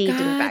ED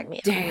didn't back me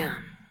up. Damn.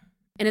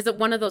 And is it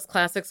one of those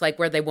classics like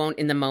where they won't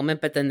in the moment,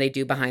 but then they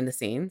do behind the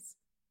scenes?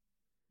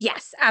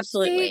 Yes,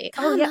 absolutely. See,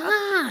 come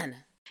on.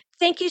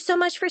 Thank you so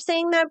much for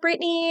saying that,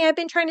 Brittany. I've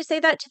been trying to say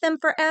that to them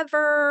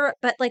forever.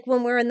 But like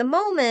when we're in the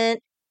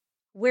moment,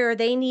 where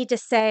they need to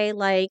say,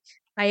 like,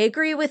 I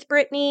agree with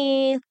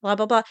Brittany, blah,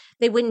 blah, blah.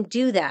 They wouldn't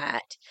do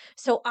that.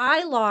 So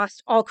I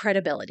lost all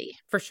credibility,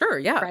 For sure.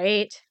 Yeah.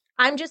 right?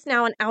 I'm just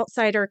now an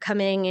outsider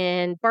coming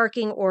in,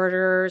 barking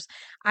orders.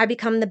 I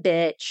become the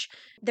bitch.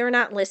 They're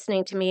not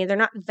listening to me. They're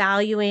not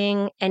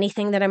valuing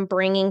anything that I'm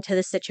bringing to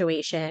the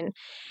situation.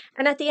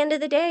 And at the end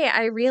of the day,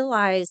 I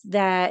realized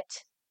that,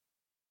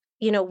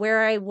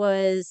 where I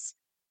was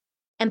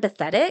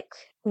empathetic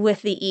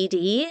with the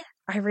ED,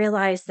 I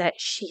realized that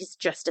she's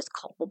just as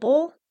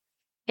culpable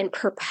in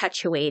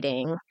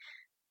perpetuating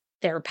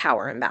their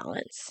power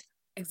imbalance.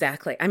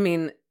 Exactly. I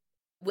mean,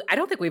 I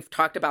don't think we've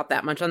talked about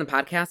that much on the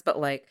podcast, but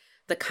like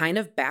the kind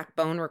of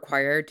backbone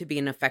required to be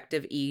an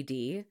effective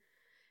ED,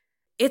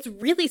 it's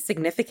really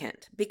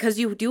significant because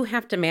you do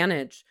have to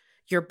manage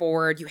your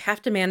board, you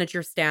have to manage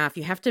your staff,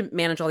 you have to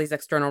manage all these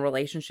external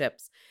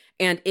relationships.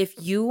 And if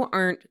you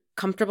aren't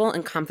comfortable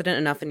and confident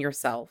enough in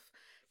yourself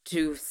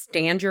to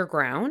stand your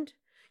ground,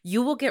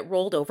 you will get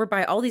rolled over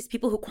by all these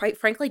people who, quite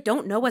frankly,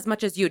 don't know as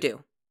much as you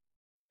do.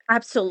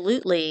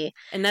 Absolutely.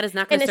 And that is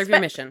not going to serve your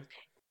mission.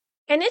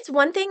 And it's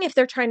one thing if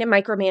they're trying to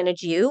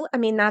micromanage you. I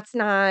mean, that's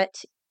not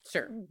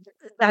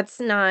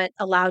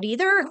allowed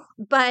either.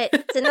 But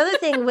it's another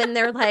thing when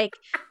they're like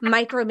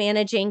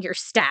micromanaging your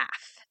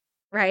staff,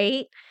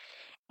 right?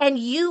 And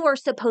you are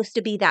supposed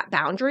to be that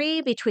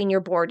boundary between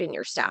your board and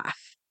your staff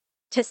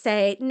to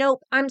say,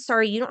 nope, I'm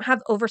sorry, you don't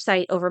have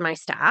oversight over my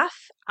staff.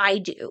 I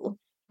do,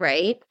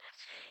 right?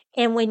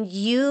 And when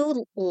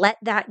you let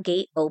that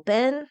gate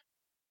open,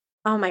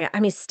 oh my God, I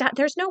mean,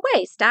 there's no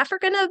way staff are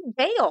going to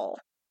bail.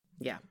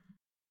 Yeah.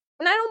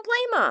 And I don't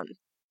blame them.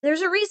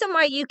 There's a reason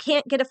why you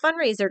can't get a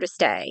fundraiser to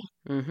stay.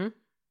 Mm-hmm.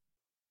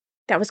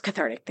 That was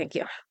cathartic. Thank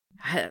you.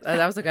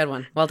 That was a good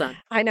one. Well done.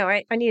 I know.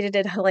 I needed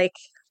to like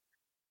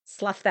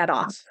slough that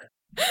off.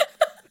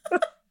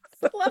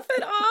 Slough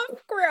it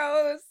off.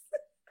 Gross.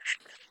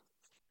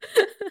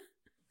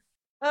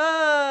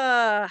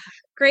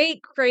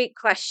 Great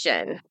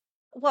question.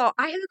 Well,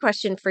 I have a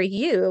question for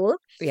you.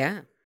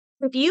 Yeah.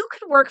 If you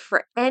could work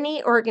for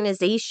any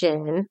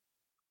organization,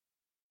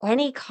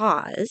 any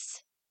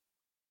cause,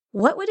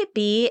 what would it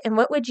be and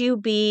what would you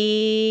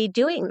be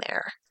doing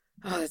there?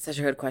 Oh, that's such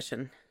a good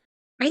question.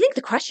 I think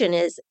the question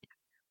is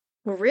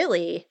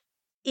really,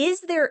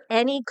 is there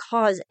any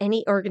cause,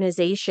 any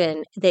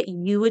organization that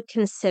you would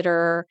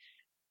consider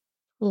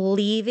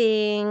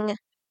leaving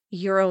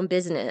your own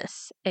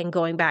business and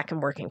going back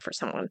and working for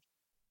someone?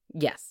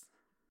 Yes.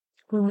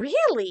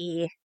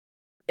 Really?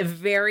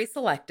 Very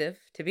selective,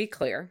 to be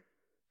clear.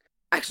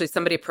 Actually,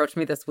 somebody approached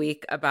me this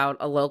week about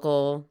a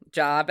local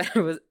job.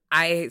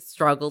 I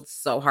struggled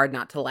so hard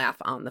not to laugh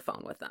on the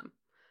phone with them.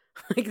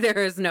 Like, there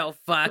is no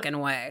fucking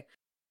way.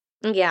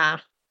 Yeah.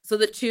 So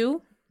the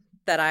two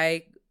that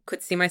I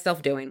could see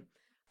myself doing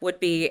would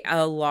be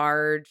a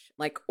large,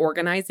 like,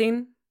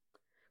 organizing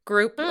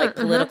group, like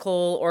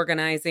political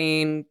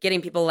organizing,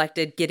 getting people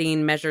elected,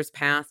 getting measures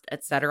passed,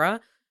 etc.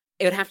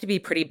 It would have to be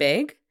pretty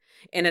big,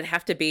 and it'd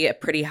have to be a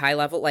pretty high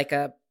level, like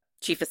a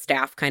chief of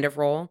staff kind of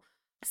role.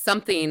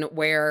 Something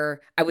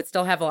where I would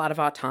still have a lot of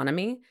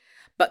autonomy,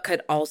 but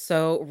could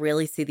also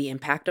really see the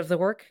impact of the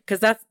work. Because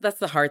that's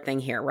the hard thing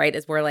here, right?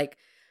 Is we're like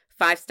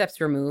 5 steps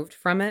removed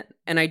from it.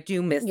 And I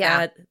do miss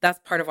that. That's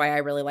part of why I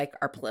really like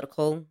our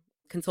political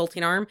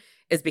consulting arm,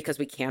 is because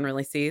we can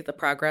really see the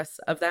progress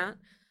of that.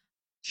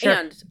 Sure.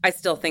 And I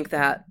still think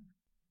that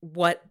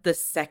what the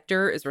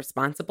sector is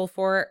responsible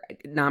for,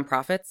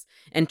 nonprofits,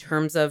 in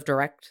terms of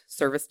direct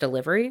service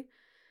delivery,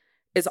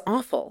 is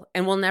awful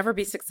and will never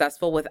be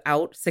successful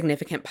without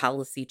significant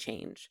policy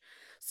change.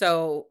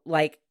 So,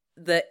 like,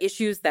 the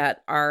issues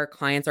that our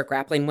clients are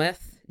grappling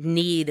with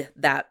need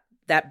that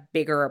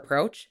bigger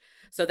approach.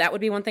 So that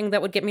would be one thing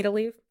that would get me to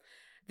leave.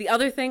 The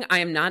other thing I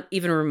am not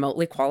even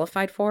remotely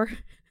qualified for.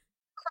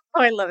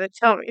 Oh, I love it.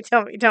 Tell me.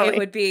 It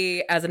would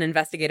be as an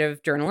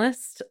investigative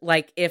journalist.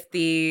 Like, if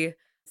the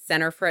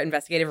Center for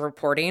Investigative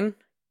Reporting,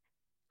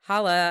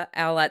 holla,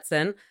 Al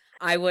Letson,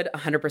 I would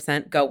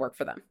 100% go work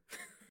for them.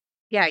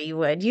 Yeah, you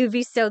would. You'd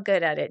be so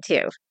good at it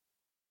too.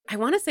 I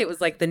want to say it was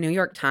like the New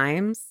York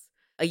Times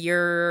a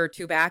year or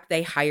two back.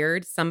 They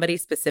hired somebody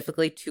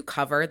specifically to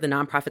cover the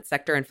nonprofit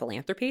sector and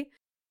philanthropy.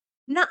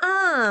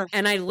 Nuh-uh.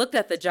 And I looked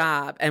at the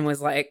job and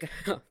was like,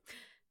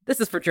 this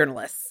is for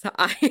journalists.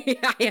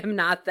 I am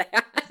not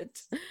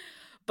that.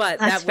 But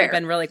that would have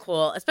been really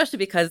cool, especially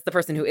because the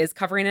person who is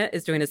covering it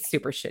is doing a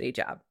super shitty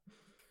job.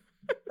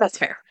 That's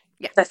fair.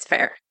 Yeah, that's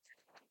fair.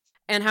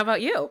 And how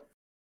about you?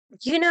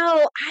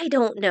 I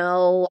don't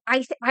know.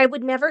 I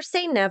would never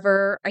say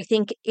never. I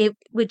think it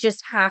would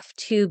just have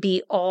to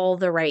be all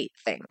the right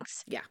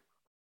things. Yeah.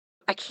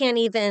 I can't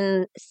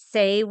even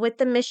say what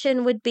the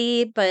mission would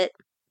be, but,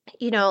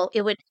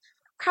 it would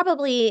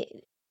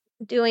probably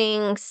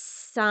doing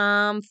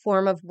some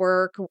form of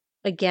work,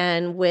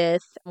 again,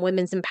 with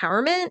women's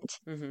empowerment.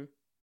 Mm-hmm.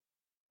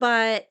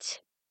 But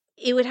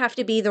it would have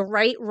to be the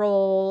right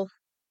role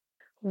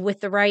with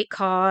the right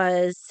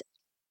cause.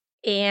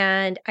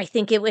 And I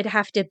think it would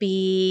have to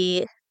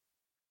be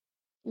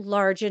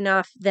large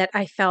enough that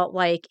I felt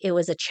like it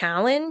was a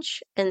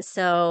challenge. And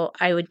so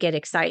I would get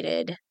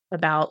excited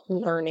about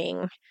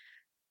learning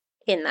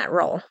in that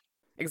role.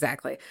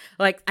 Exactly.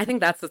 Like, I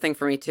think that's the thing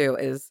for me too,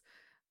 is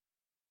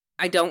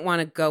I don't want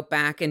to go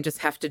back and just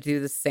have to do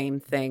the same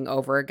thing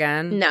over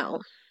again.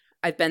 No.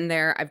 I've been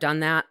there. I've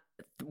done that.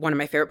 One of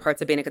my favorite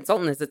parts of being a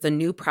consultant is it's a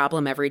new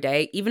problem every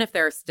day. Even if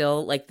there are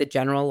still like the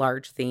general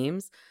large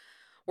themes,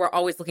 we're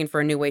always looking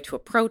for a new way to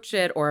approach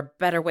it or a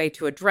better way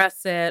to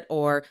address it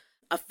or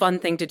a fun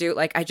thing to do.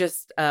 Like I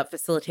just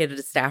facilitated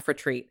a staff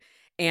retreat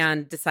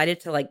and decided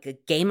to like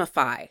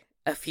gamify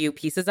a few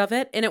pieces of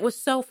it. And it was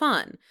so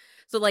fun.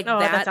 So like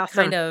that's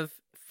awesome. kind of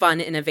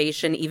fun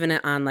innovation, even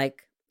on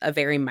like a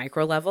very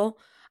micro level,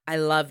 I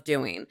love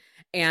doing.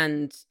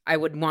 And I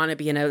would want to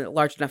be in a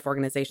large enough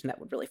organization that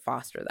would really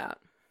foster that.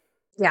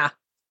 Yeah,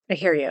 I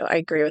hear you. I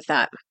agree with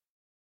that.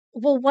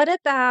 Well, what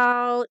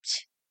about,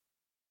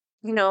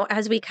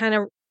 as we kind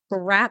of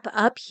wrap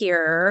up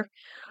here,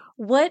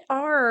 what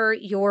are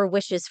your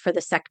wishes for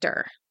the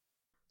sector?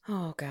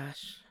 Oh,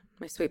 gosh,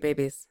 my sweet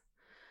babies.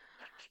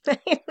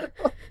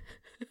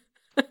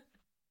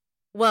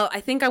 Well,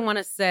 I think I want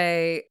to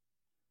say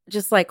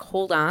just like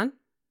hold on.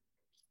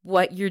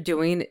 What you're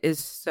doing is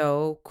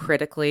so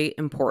critically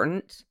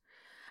important.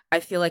 I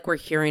feel like we're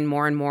hearing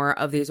more and more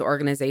of these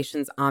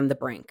organizations on the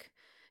brink.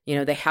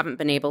 They haven't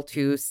been able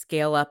to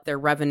scale up their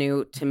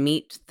revenue to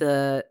meet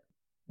the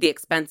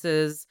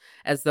expenses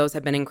as those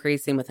have been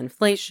increasing with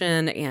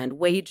inflation and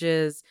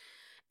wages.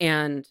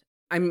 And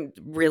I'm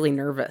really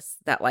nervous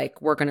that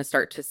like we're going to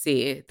start to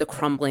see the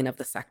crumbling of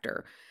the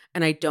sector.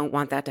 And I don't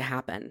want that to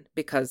happen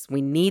because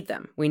we need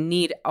them. We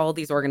need all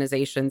these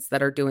organizations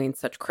that are doing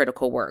such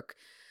critical work.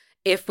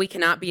 If we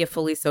cannot be a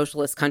fully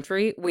socialist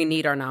country, we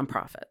need our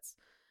nonprofits.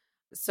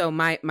 So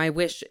my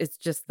wish is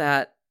just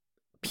that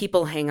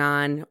people hang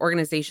on,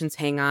 organizations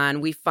hang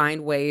on. We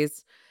find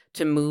ways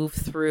to move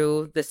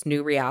through this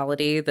new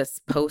reality, this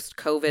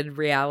post-COVID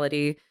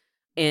reality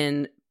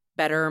in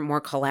better,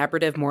 more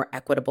collaborative, more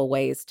equitable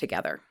ways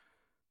together.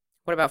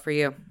 What about for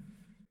you?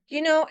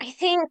 I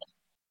think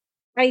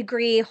I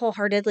agree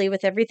wholeheartedly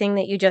with everything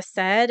that you just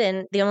said.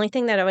 And the only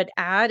thing that I would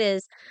add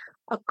is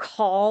a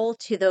call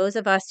to those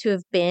of us who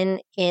have been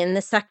in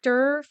the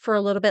sector for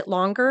a little bit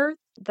longer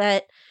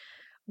that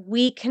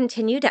we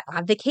continue to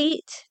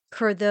advocate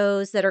for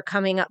those that are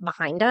coming up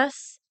behind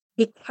us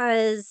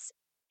because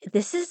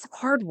this is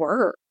hard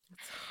work.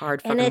 It's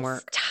hard And fucking it's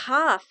work.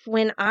 tough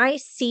when I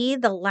see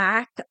the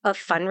lack of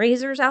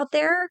fundraisers out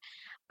there.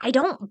 I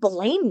don't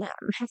blame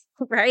them,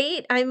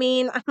 right? I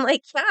mean, I'm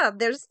like, yeah,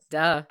 there's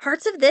Duh.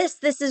 parts of this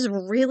is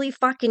really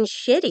fucking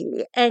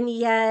shitty. And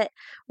yet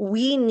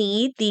we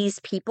need these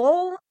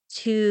people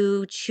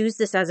to choose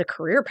this as a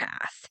career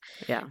path.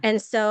 Yeah.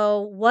 And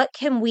so, what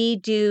can we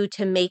do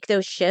to make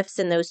those shifts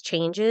and those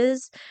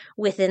changes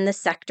within the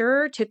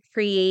sector to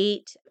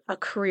create a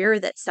career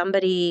that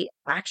somebody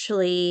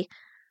actually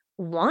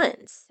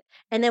wants?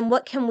 And then,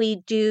 what can we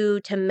do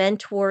to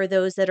mentor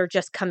those that are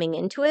just coming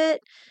into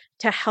it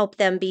to help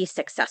them be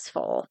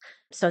successful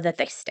so that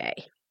they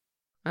stay?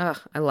 Oh,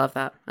 I love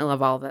that. I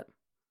love all of it.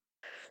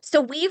 So,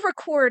 we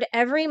record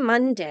every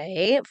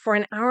Monday for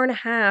an hour and a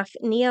half.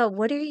 Nia,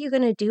 what are you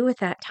going to do with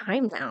that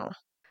time now?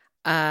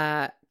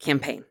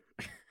 Campaign.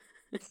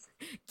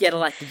 Get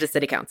elected to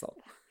city council.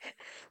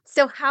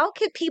 So, how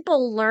could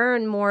people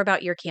learn more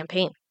about your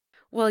campaign?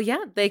 Well,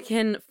 yeah, they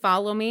can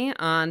follow me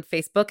on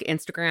Facebook,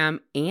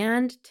 Instagram,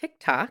 and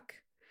TikTok.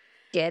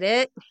 Get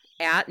it?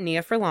 At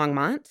Nia for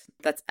Longmont.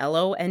 That's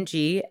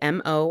LONGMONT.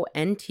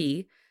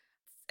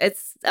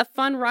 It's a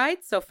fun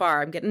ride so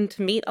far. I'm getting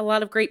to meet a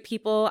lot of great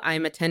people.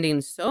 I'm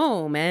attending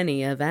so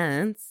many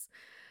events.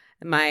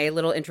 My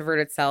little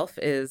introverted self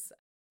is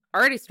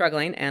already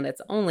struggling, and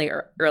it's only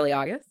early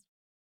August.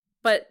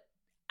 But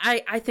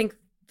I think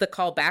the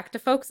call back to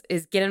folks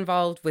is get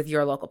involved with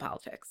your local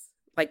politics.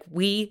 Like,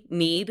 we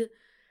need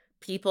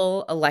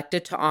people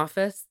elected to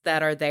office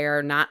that are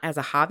there not as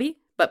a hobby,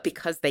 but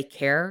because they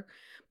care,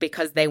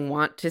 because they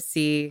want to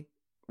see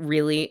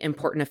really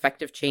important,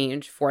 effective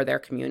change for their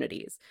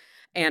communities.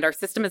 And our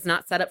system is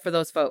not set up for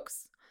those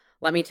folks.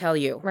 Let me tell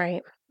you,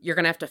 Right. You're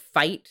going to have to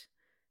fight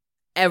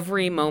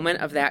every moment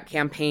of that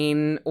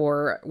campaign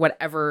or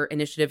whatever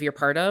initiative you're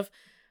part of,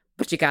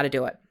 but you got to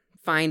do it.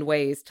 Find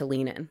ways to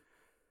lean in.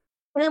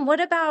 And then what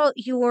about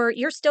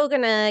you're still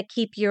going to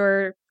keep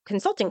your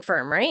consulting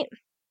firm, right?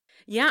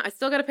 Yeah, I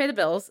still got to pay the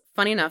bills.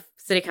 Funny enough,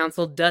 city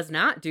council does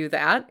not do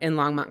that in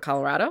Longmont,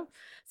 Colorado.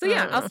 So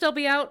yeah, I'll still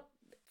be out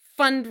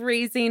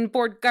fundraising,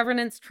 board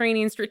governance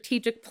training,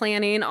 strategic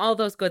planning, all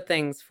those good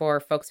things for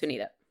folks who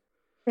need it.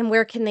 And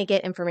where can they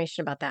get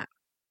information about that?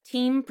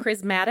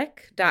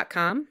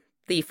 Teamprismatic.com.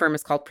 The firm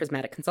is called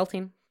Prismatic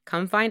Consulting.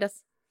 Come find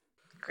us.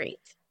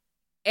 Great.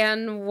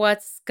 And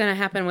what's going to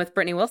happen with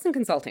Brittany Wilson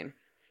Consulting?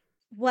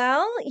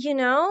 Well,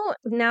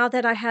 now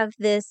that I have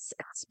this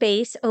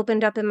space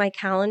opened up in my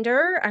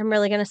calendar, I'm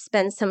really going to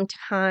spend some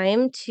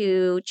time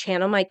to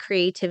channel my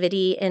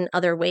creativity in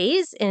other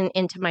ways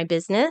into my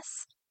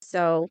business.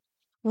 So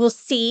we'll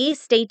see,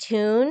 stay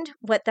tuned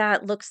what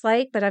that looks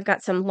like, but I've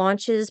got some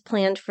launches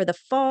planned for the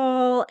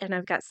fall, and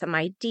I've got some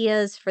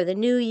ideas for the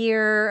new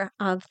year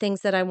of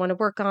things that I want to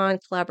work on,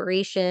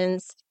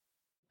 collaborations.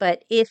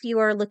 But if you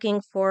are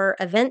looking for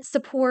event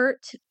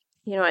support,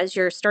 as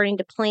you're starting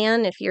to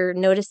plan, if you're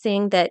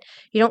noticing that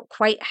you don't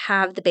quite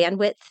have the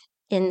bandwidth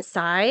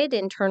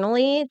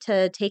internally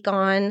to take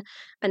on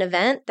an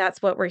event,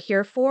 that's what we're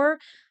here for.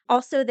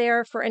 Also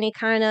there for any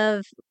kind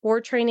of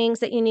board trainings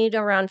that you need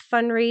around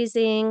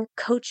fundraising,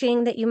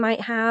 coaching that you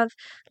might have.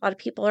 A lot of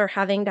people are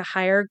having to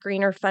hire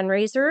greener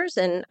fundraisers,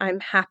 and I'm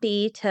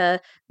happy to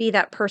be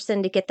that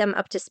person to get them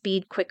up to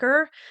speed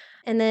quicker.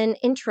 And then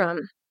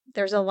interim.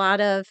 There's a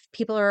lot of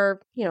people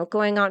are,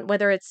 going on,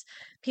 whether it's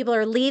people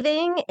are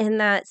leaving in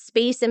that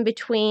space in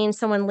between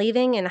someone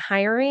leaving and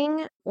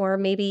hiring, or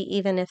maybe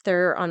even if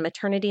they're on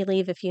maternity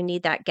leave, if you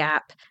need that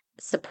gap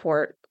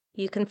support,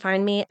 you can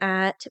find me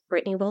at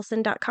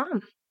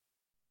BrittanyWilson.com.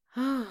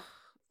 Oh,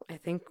 I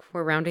think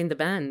we're rounding the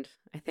bend.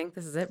 I think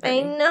this is it,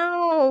 Brittany. I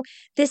know.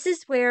 This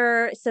is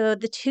where, so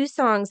the two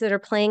songs that are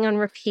playing on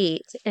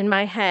repeat in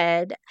my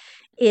head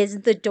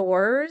is The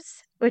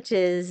Doors, which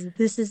is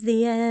This Is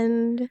the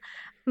End,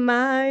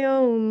 My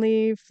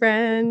Only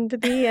Friend,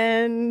 the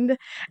End,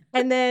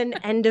 and then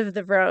End of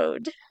the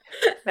Road.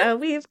 Now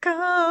we've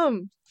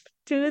come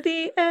to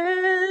the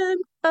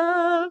end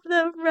of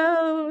the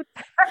road.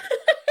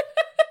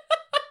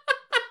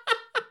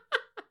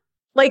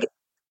 Like,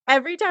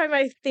 every time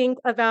I think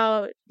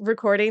about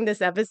recording this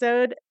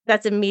episode,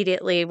 that's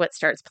immediately what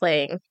starts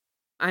playing.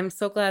 I'm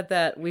so glad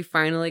that we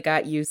finally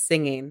got you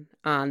singing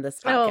on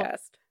this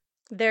podcast.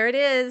 There it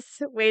is.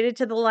 Waited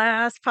to the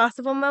last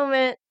possible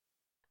moment.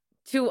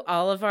 To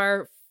all of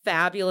our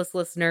fabulous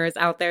listeners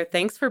out there,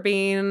 thanks for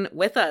being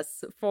with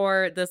us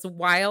for this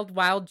wild,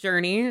 wild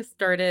journey.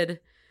 Started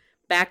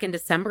back in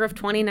December of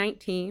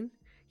 2019.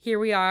 Here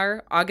we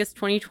are, August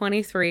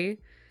 2023,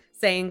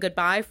 saying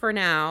goodbye for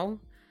now.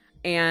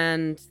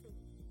 And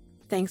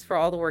thanks for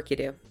all the work you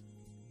do.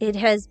 It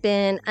has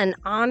been an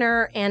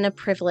honor and a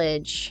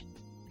privilege.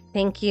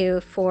 Thank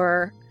you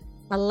for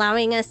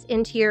allowing us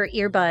into your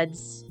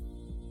earbuds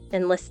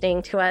and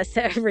listening to us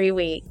every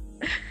week.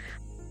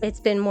 It's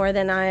been more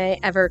than I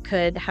ever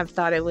could have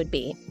thought it would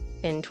be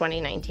in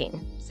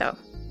 2019. So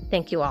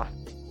thank you all.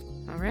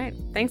 All right.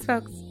 Thanks,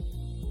 folks.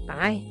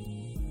 Bye.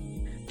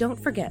 Don't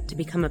forget to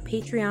become a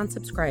Patreon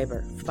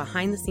subscriber for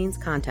behind-the-scenes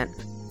content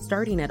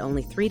starting at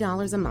only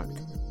 $3 a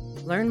month.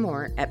 Learn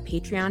more at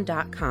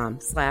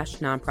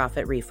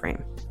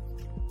patreon.com/nonprofitreframe.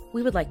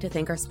 We would like to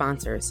thank our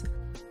sponsors.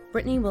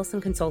 Brittany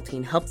Wilson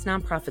Consulting helps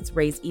nonprofits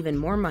raise even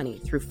more money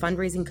through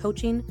fundraising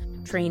coaching,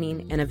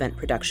 training, and event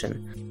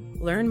production.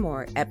 Learn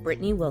more at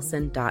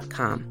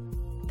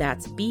BrittanyWilson.com.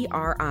 That's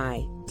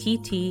BRITTNY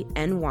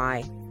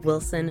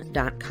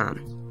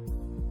Wilson.com.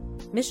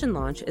 Mission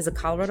Launch is a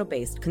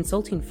Colorado-based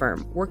consulting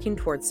firm working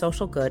towards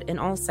social good in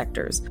all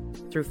sectors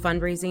through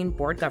fundraising,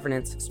 board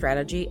governance,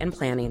 strategy and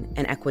planning,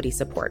 and equity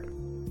support.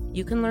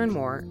 You can learn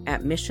more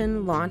at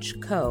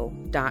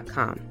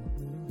missionlaunchco.com.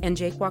 And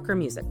Jake Walker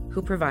Music,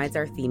 who provides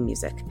our theme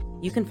music.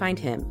 You can find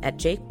him at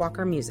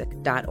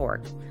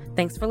jakewalkermusic.org.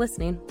 Thanks for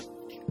listening.